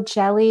apple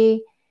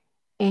jelly,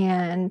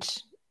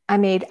 and I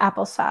made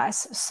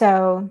applesauce.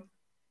 So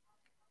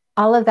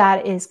all of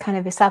that is kind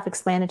of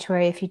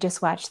self-explanatory if you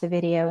just watch the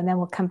video, and then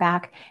we'll come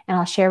back and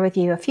I'll share with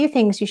you a few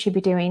things you should be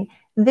doing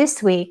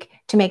this week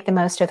to make the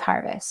most of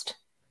harvest.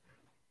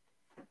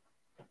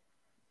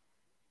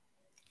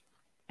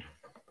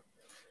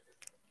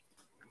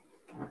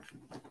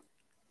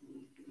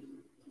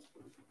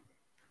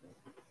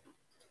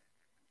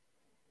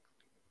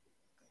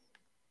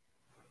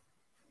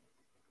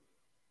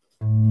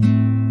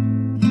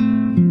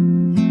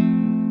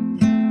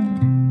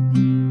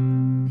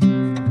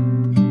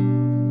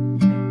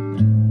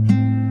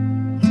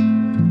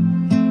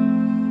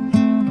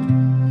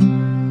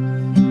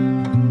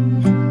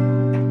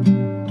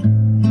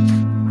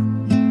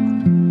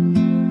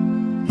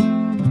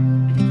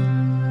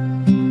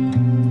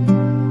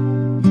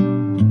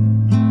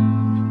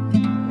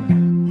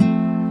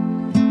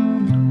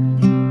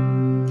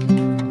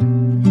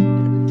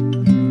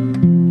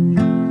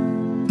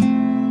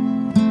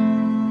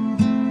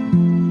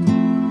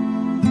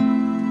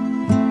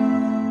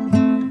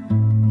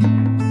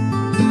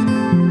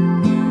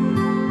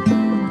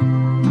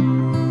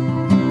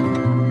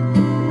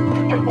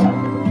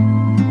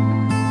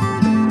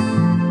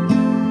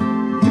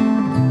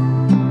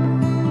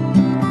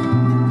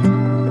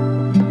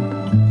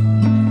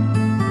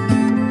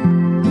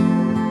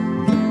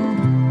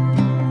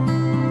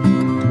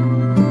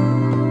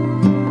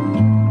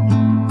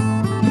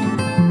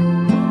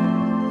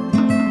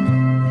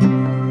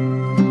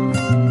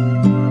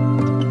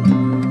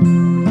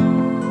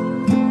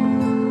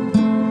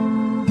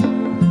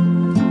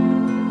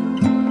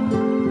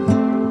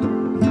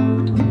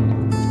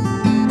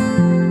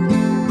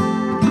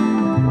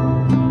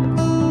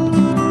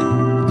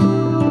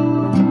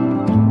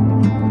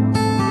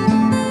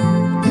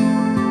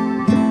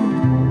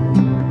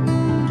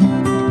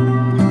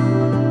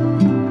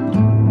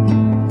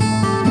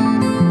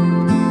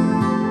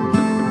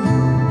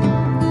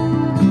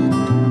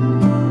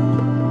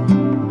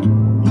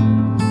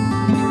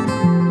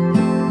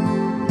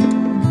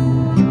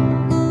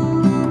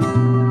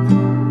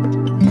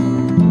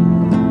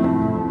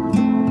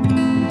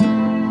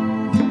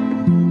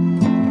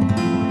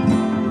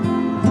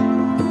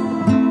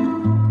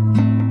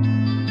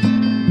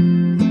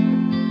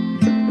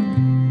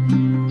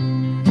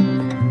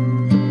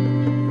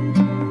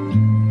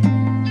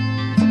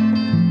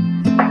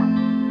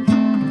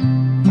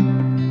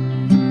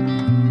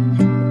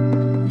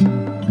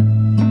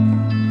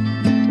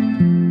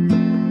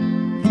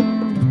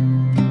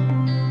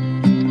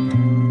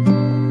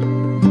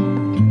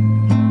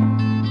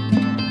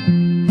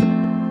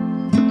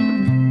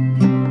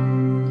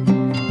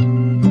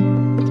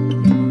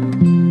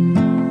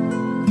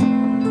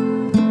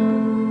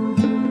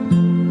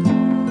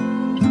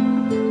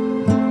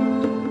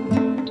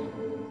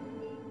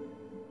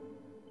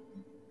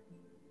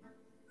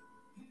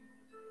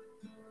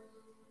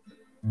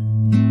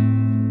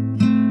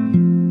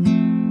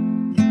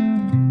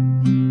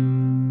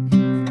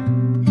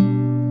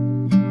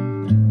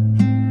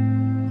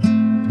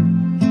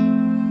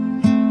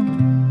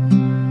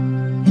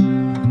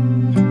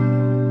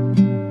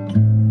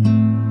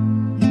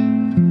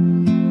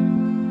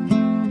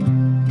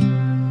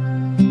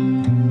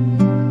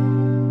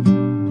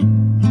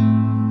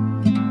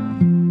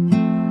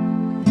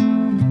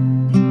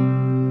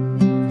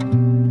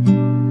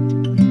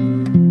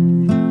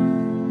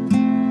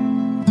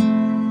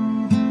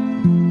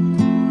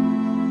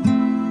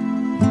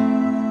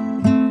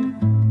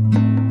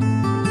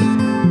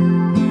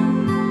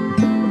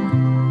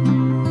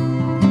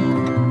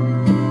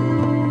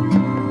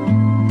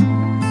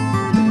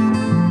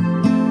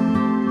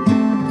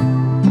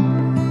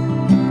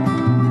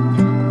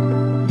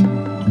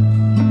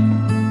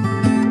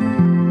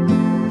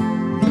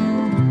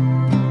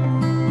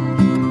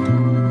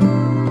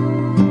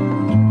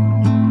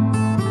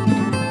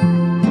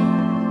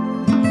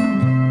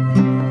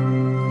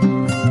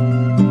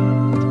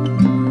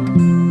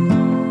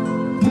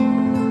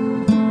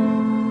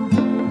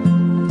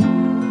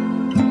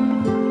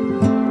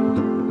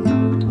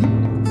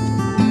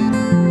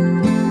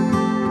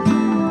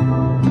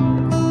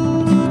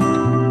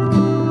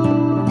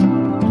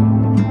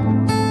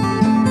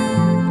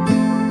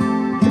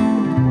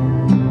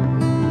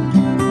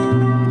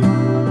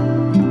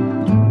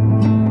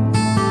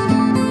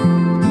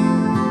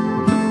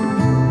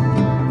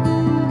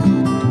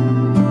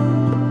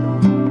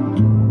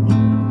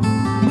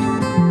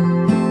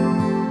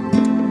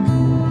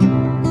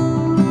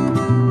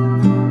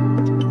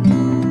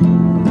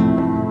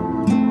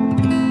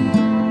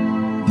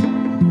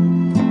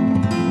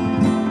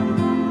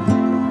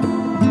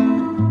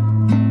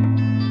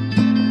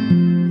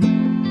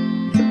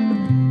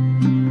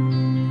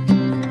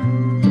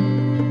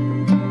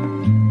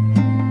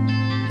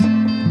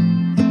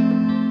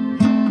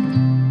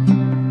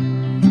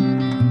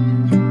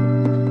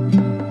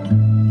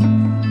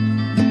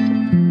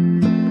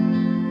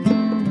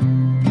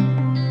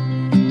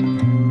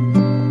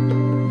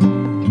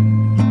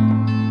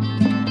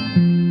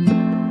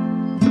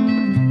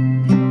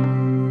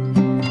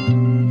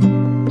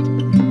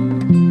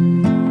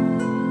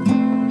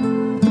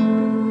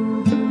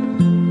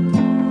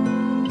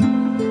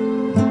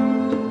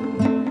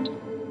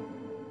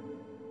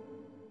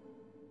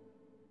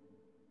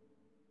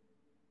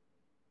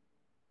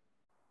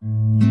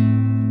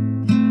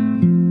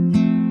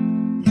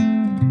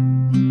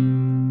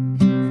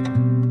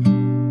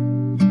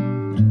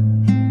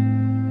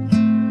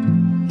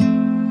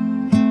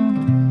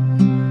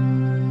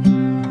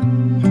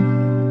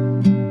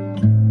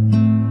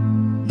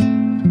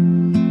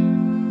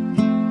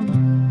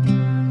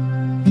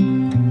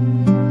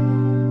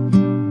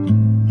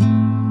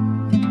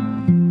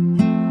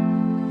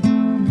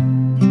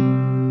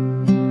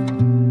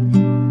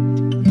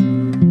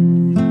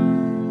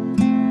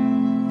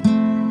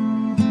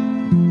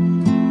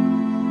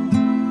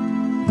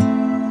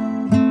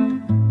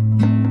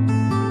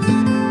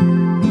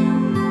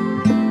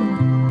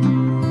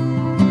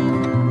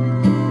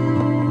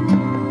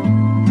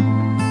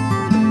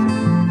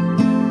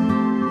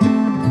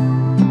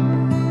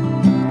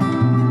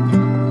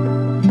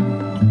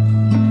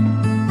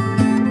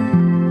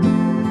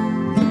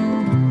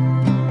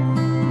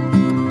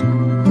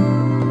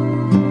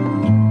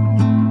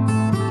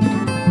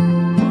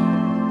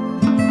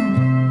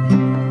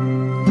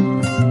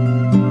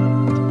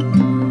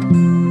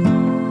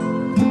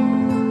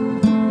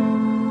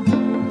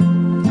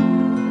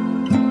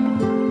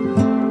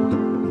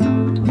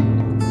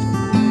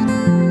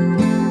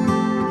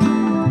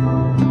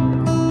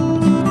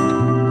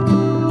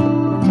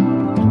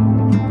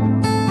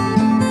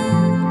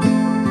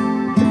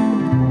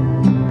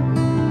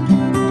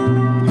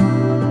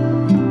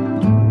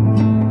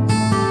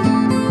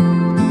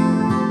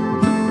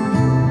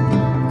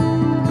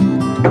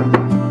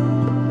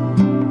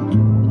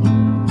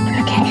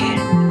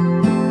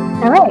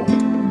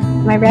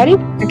 ready?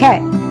 Okay.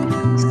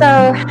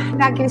 So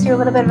that gives you a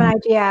little bit of an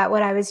idea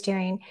what I was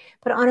doing.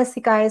 But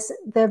honestly, guys,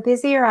 the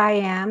busier I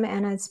am,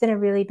 and it's been a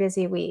really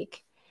busy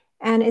week,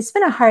 and it's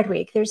been a hard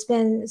week. There's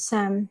been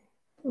some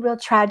real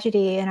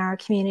tragedy in our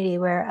community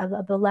where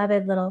a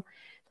beloved little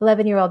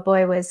 11-year-old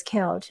boy was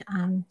killed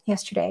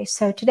yesterday.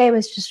 So today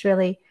was just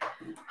really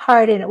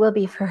hard, and it will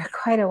be for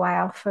quite a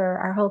while for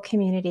our whole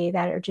community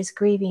that are just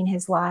grieving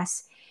his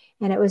loss.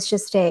 And it was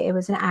just it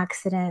was an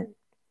accident,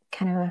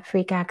 kind of a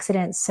freak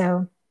accident.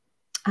 So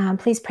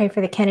please pray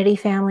for the Kennedy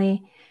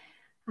family.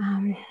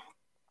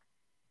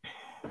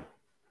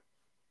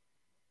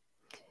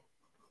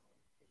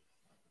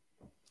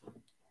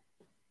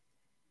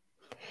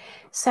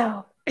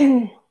 So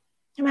no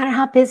matter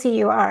how busy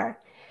you are,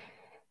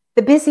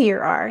 the busier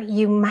you are,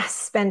 you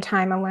must spend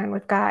time alone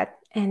with God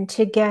and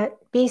to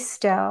be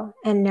still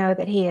and know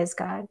that He is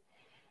God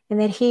and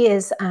that He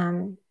is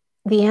the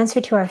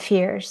answer to our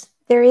fears.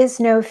 There is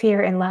no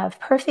fear in love.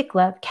 Perfect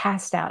love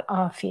casts out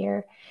all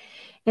fear.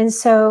 And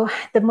so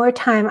the more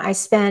time I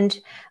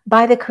spend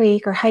by the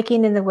creek or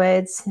hiking in the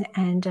woods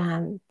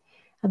and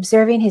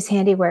observing His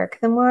handiwork,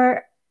 the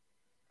more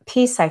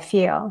peace I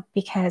feel,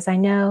 because I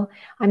know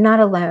I'm not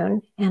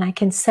alone and I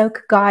can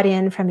soak God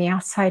in from the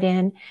outside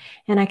in,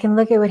 and I can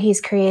look at what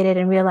He's created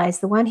and realize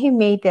the one who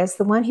made this,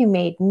 the one who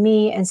made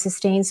me and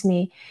sustains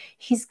me,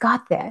 He's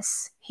got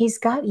this. He's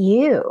got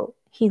you.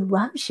 He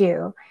loves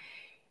you.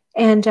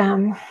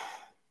 And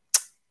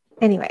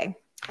anyway,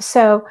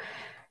 so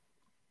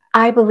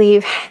I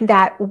believe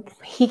that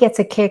He gets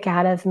a kick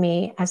out of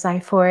me as I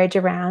forage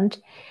around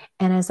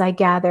and as I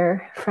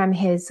gather from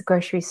His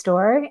grocery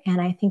store. And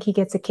I think He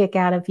gets a kick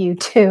out of you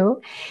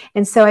too.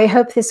 And so I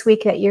hope this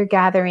week that you're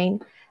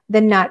gathering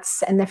the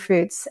nuts and the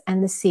fruits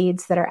and the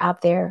seeds that are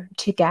out there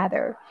to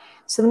gather.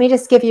 So let me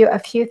just give you a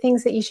few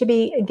things that you should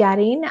be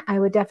getting. I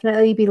would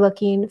definitely be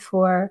looking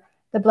for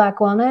the black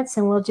walnuts,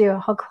 and we'll do a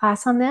whole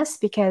class on this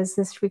because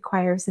this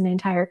requires an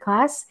entire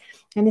class.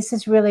 And this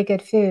is really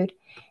good food.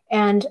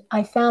 And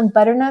I found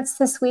butternuts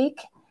this week,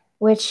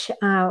 which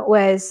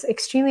was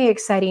extremely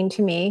exciting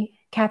to me.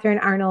 Catherine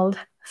Arnold,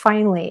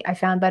 finally, I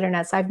found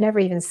butternuts. I've never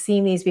even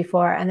seen these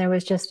before, and there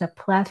was just a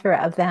plethora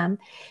of them.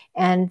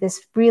 And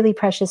this really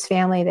precious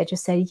family that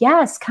just said,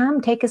 yes,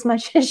 come, take as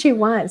much as you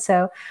want.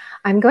 So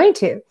I'm going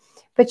to.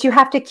 But you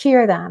have to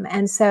cure them.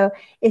 And so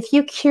if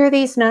you cure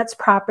these nuts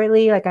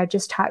properly, like I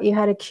just taught you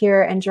how to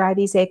cure and dry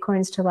these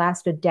acorns to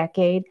last a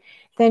decade,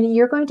 then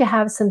you're going to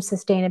have some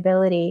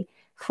sustainability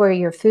for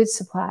your food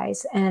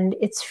supplies, and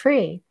it's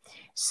free.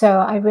 So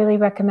I really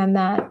recommend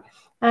that.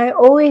 I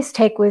always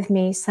take with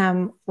me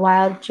some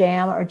wild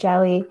jam or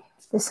jelly.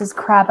 This is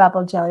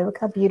crabapple jelly. Look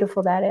how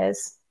beautiful that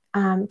is,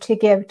 to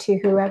give to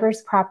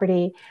whoever's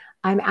property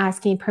I'm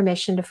asking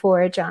permission to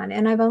forage on.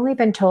 And I've only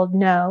been told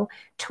no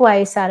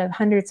twice out of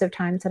hundreds of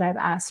times that I've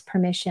asked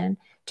permission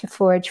to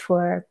forage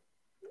for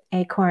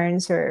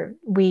acorns or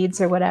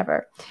weeds or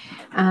whatever.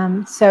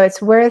 So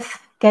it's worth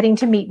getting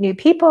to meet new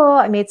people.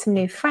 I made some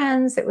new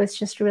friends. It was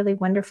just really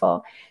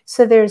wonderful.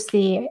 So there's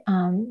the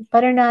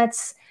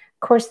butternuts, of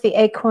course, the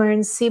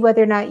acorns. See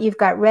whether or not you've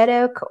got red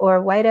oak or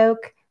white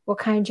oak. What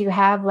kind you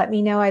have, let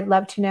me know. I'd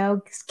love to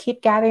know. Just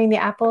keep gathering the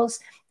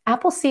apples.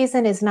 Apple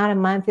season is not a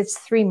month, it's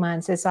 3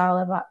 months. It's all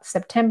of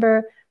September,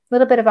 a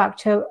little bit of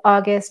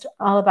August,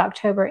 all of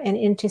October, and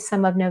into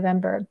some of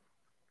November.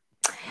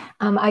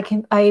 I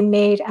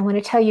want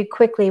to tell you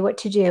quickly what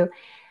to do.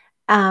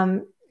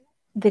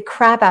 The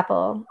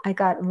crabapple, I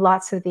got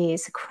lots of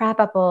these.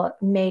 Crabapple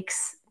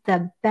makes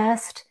the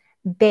best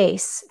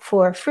base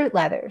for fruit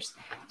leathers.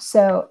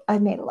 So I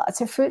made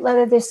lots of fruit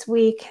leather this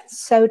week.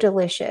 So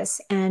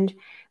delicious.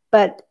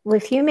 But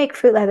if you make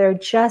fruit leather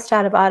just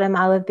out of autumn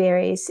olive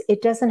berries,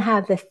 it doesn't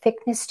have the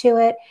thickness to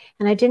it.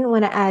 And I didn't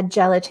want to add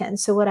gelatin.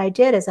 So what I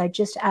did is I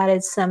just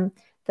added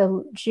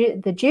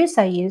the juice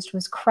I used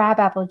was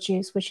crabapple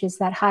juice, which is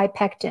that high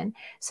pectin.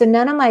 So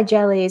none of my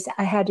jellies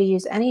I had to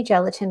use any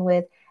gelatin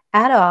with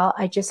at all.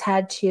 I just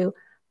had to,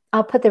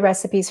 I'll put the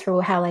recipes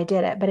for how I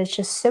did it, but it's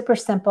just super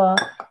simple.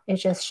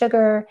 It's just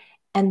sugar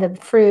and the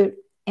fruit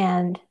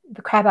and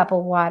the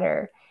crabapple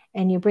water.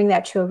 And you bring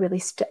that to a really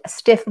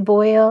stiff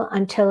boil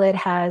until it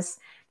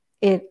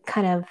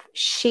kind of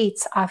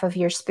sheets off of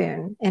your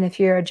spoon. And if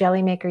you're a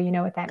jelly maker, you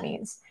know what that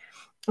means.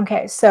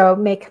 Okay, so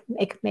make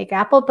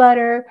apple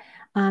butter,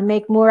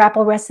 make more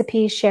apple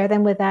recipes, share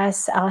them with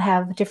us. I'll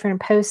have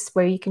different posts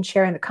where you can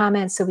share in the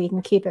comments so we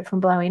can keep it from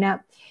blowing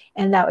up.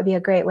 And that would be a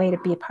great way to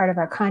be a part of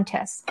our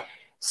contest.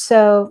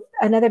 So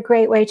another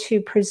great way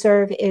to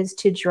preserve is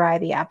to dry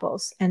the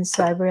apples. And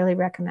so I really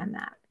recommend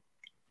that.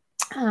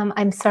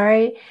 I'm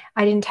sorry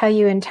I didn't tell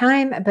you in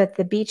time, but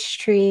the beech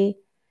tree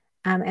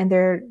and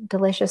their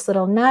delicious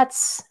little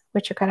nuts,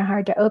 which are kind of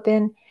hard to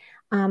open,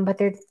 but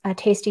they're a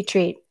tasty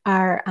treat,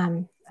 are,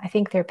 I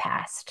think they're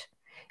past.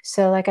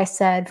 So like I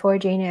said,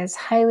 foraging is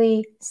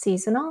highly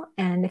seasonal.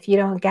 And if you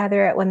don't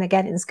gather it when the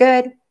getting's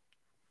good,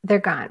 they're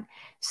gone.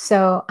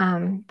 So,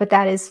 but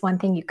that is one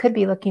thing you could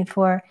be looking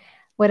for.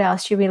 What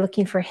else? You'll be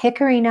looking for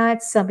hickory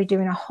nuts. I'll be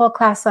doing a whole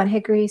class on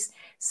hickories.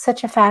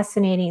 Such a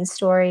fascinating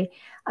story.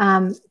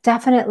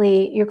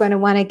 definitely you're going to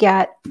want to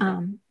get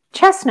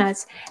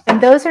chestnuts,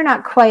 and those are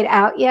not quite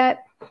out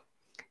yet.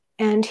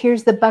 And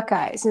here's the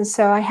buckeyes. And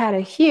so I had a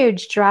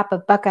huge drop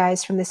of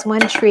buckeyes from this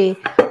one tree.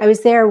 I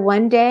was there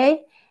one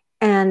day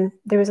and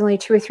there was only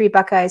 2 or 3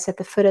 buckeyes at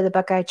the foot of the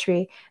buckeye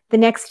tree. The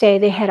next day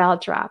they had all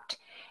dropped.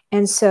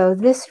 And so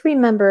this,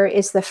 remember,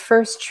 is the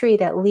first tree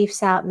that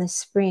leaves out in the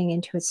spring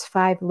into its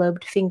 5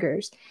 lobed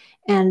fingers.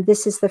 And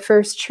this is the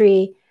first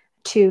tree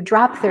to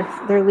drop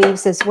their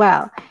leaves as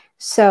well.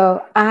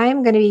 So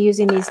I'm going to be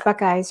using these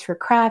buckeyes for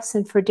crafts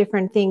and for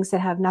different things that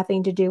have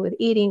nothing to do with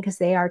eating because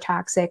they are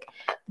toxic.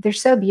 They're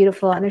so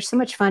beautiful and they're so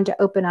much fun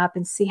to open up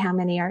and see how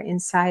many are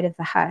inside of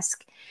the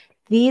husk.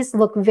 These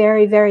look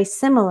very, very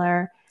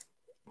similar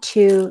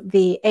to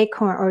the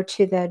acorn or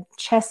to the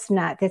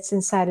chestnut that's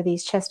inside of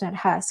these chestnut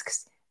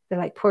husks. They're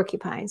like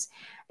porcupines,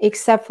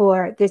 except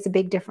for there's a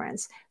big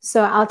difference.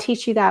 So I'll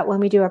teach you that when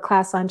we do a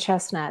class on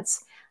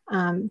chestnuts.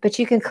 But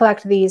you can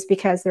collect these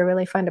because they're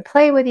really fun to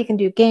play with. You can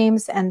do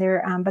games, and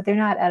but they're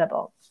not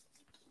edible.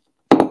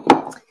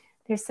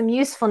 There's some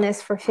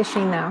usefulness for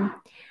fishing, though.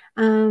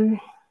 All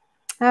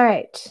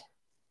right.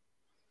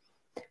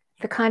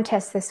 The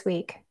contest this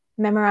week.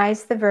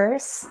 Memorize the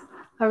verse.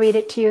 I'll read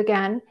it to you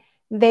again.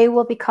 They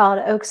will be called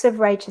oaks of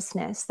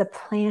righteousness, the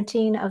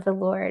planting of the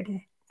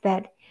Lord,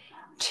 that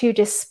to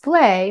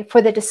display,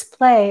 for the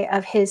display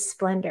of his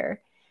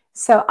splendor.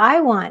 So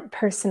I want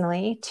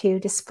personally to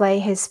display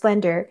his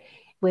splendor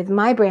with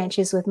my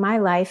branches, with my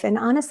life. And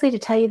honestly, to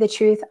tell you the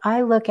truth,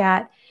 I look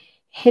at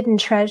hidden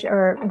treasure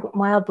or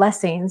wild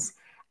blessings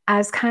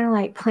as kind of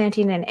like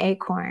planting an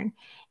acorn.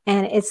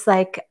 And it's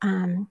like,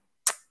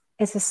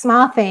 it's a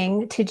small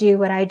thing to do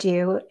what I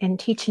do and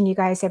teaching you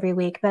guys every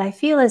week, but I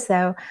feel as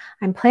though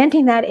I'm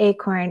planting that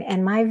acorn,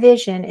 and my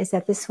vision is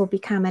that this will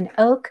become an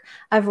oak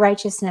of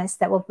righteousness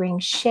that will bring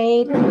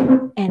shade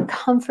and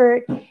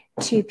comfort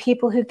to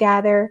people who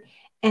gather,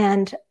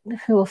 and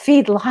who will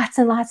feed lots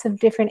and lots of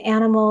different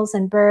animals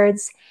and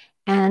birds,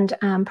 and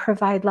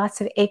provide lots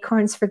of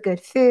acorns for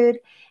good food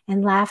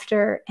and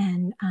laughter.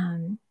 And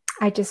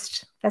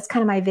that's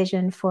kind of my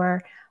vision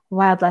for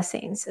wild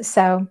blessings.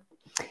 So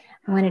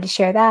I wanted to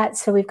share that.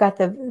 So we've got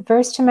the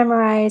verse to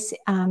memorize.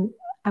 I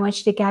want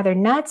you to gather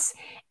nuts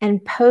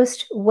and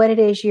post what it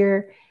is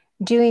you're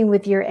doing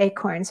with your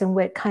acorns and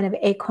what kind of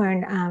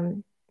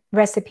acorn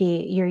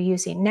recipe you're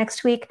using.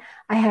 Next week,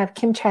 I have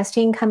Kim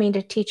Chastain coming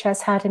to teach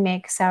us how to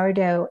make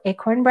sourdough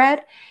acorn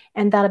bread,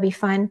 and that'll be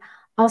fun.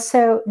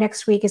 Also,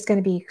 next week is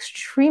going to be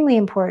extremely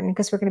important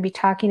because we're going to be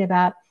talking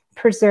about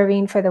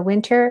preserving for the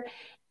winter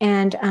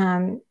and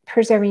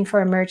preserving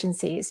for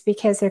emergencies,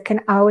 because there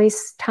can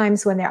always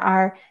times when there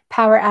are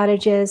power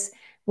outages,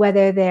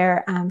 whether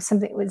they're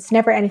something, it's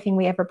never anything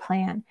we ever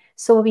plan.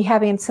 So we'll be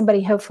having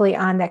somebody hopefully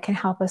on that can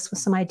help us with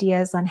some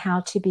ideas on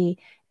how to be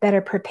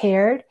better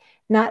prepared,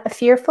 not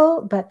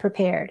fearful, but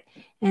prepared.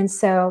 And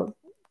so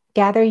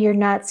gather your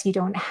nuts. You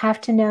don't have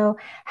to know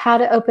how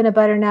to open a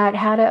butternut,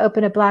 how to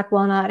open a black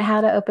walnut,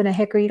 how to open a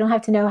hickory. You don't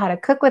have to know how to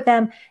cook with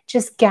them.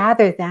 Just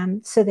gather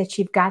them so that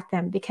you've got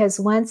them, because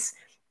once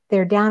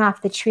they're down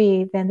off the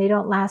tree, then they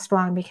don't last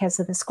long because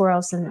of the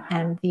squirrels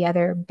and the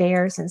other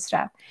bears and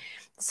stuff.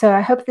 So I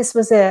hope this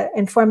was an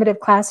informative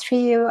class for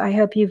you. I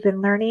hope you've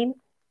been learning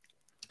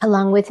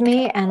along with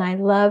me, and I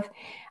love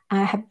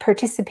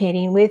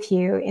participating with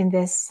you in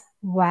this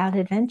wild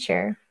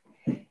adventure.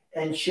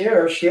 And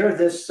share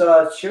this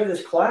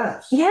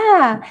class.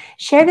 Yeah,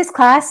 share this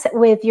class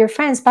with your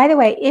friends. By the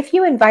way, if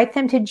you invite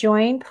them to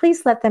join,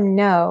 please let them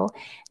know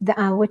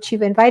what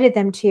you've invited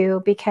them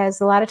to,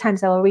 because a lot of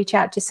times I will reach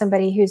out to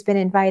somebody who's been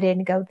invited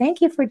and go, "Thank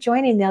you for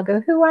joining." They'll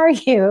go, "Who are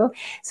you?"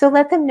 So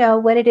let them know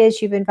what it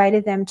is you've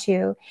invited them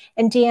to.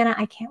 And Deanna,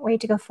 I can't wait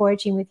to go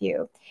foraging with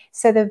you.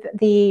 So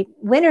the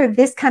winner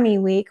this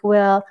coming week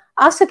will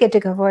also get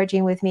to go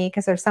foraging with me,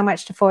 because there's so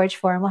much to forage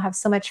for, and we'll have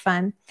so much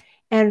fun.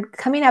 And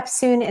coming up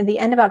soon in the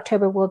end of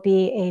October will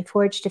be a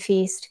Forage to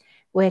Feast,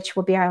 which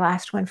will be our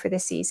last one for the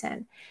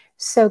season.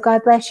 So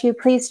God bless you.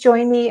 Please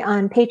join me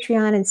on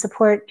Patreon and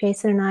support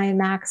Jason and I and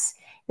Max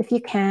if you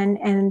can,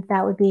 and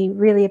that would be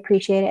really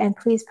appreciated. And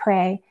please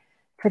pray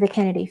for the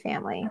Kennedy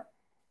family.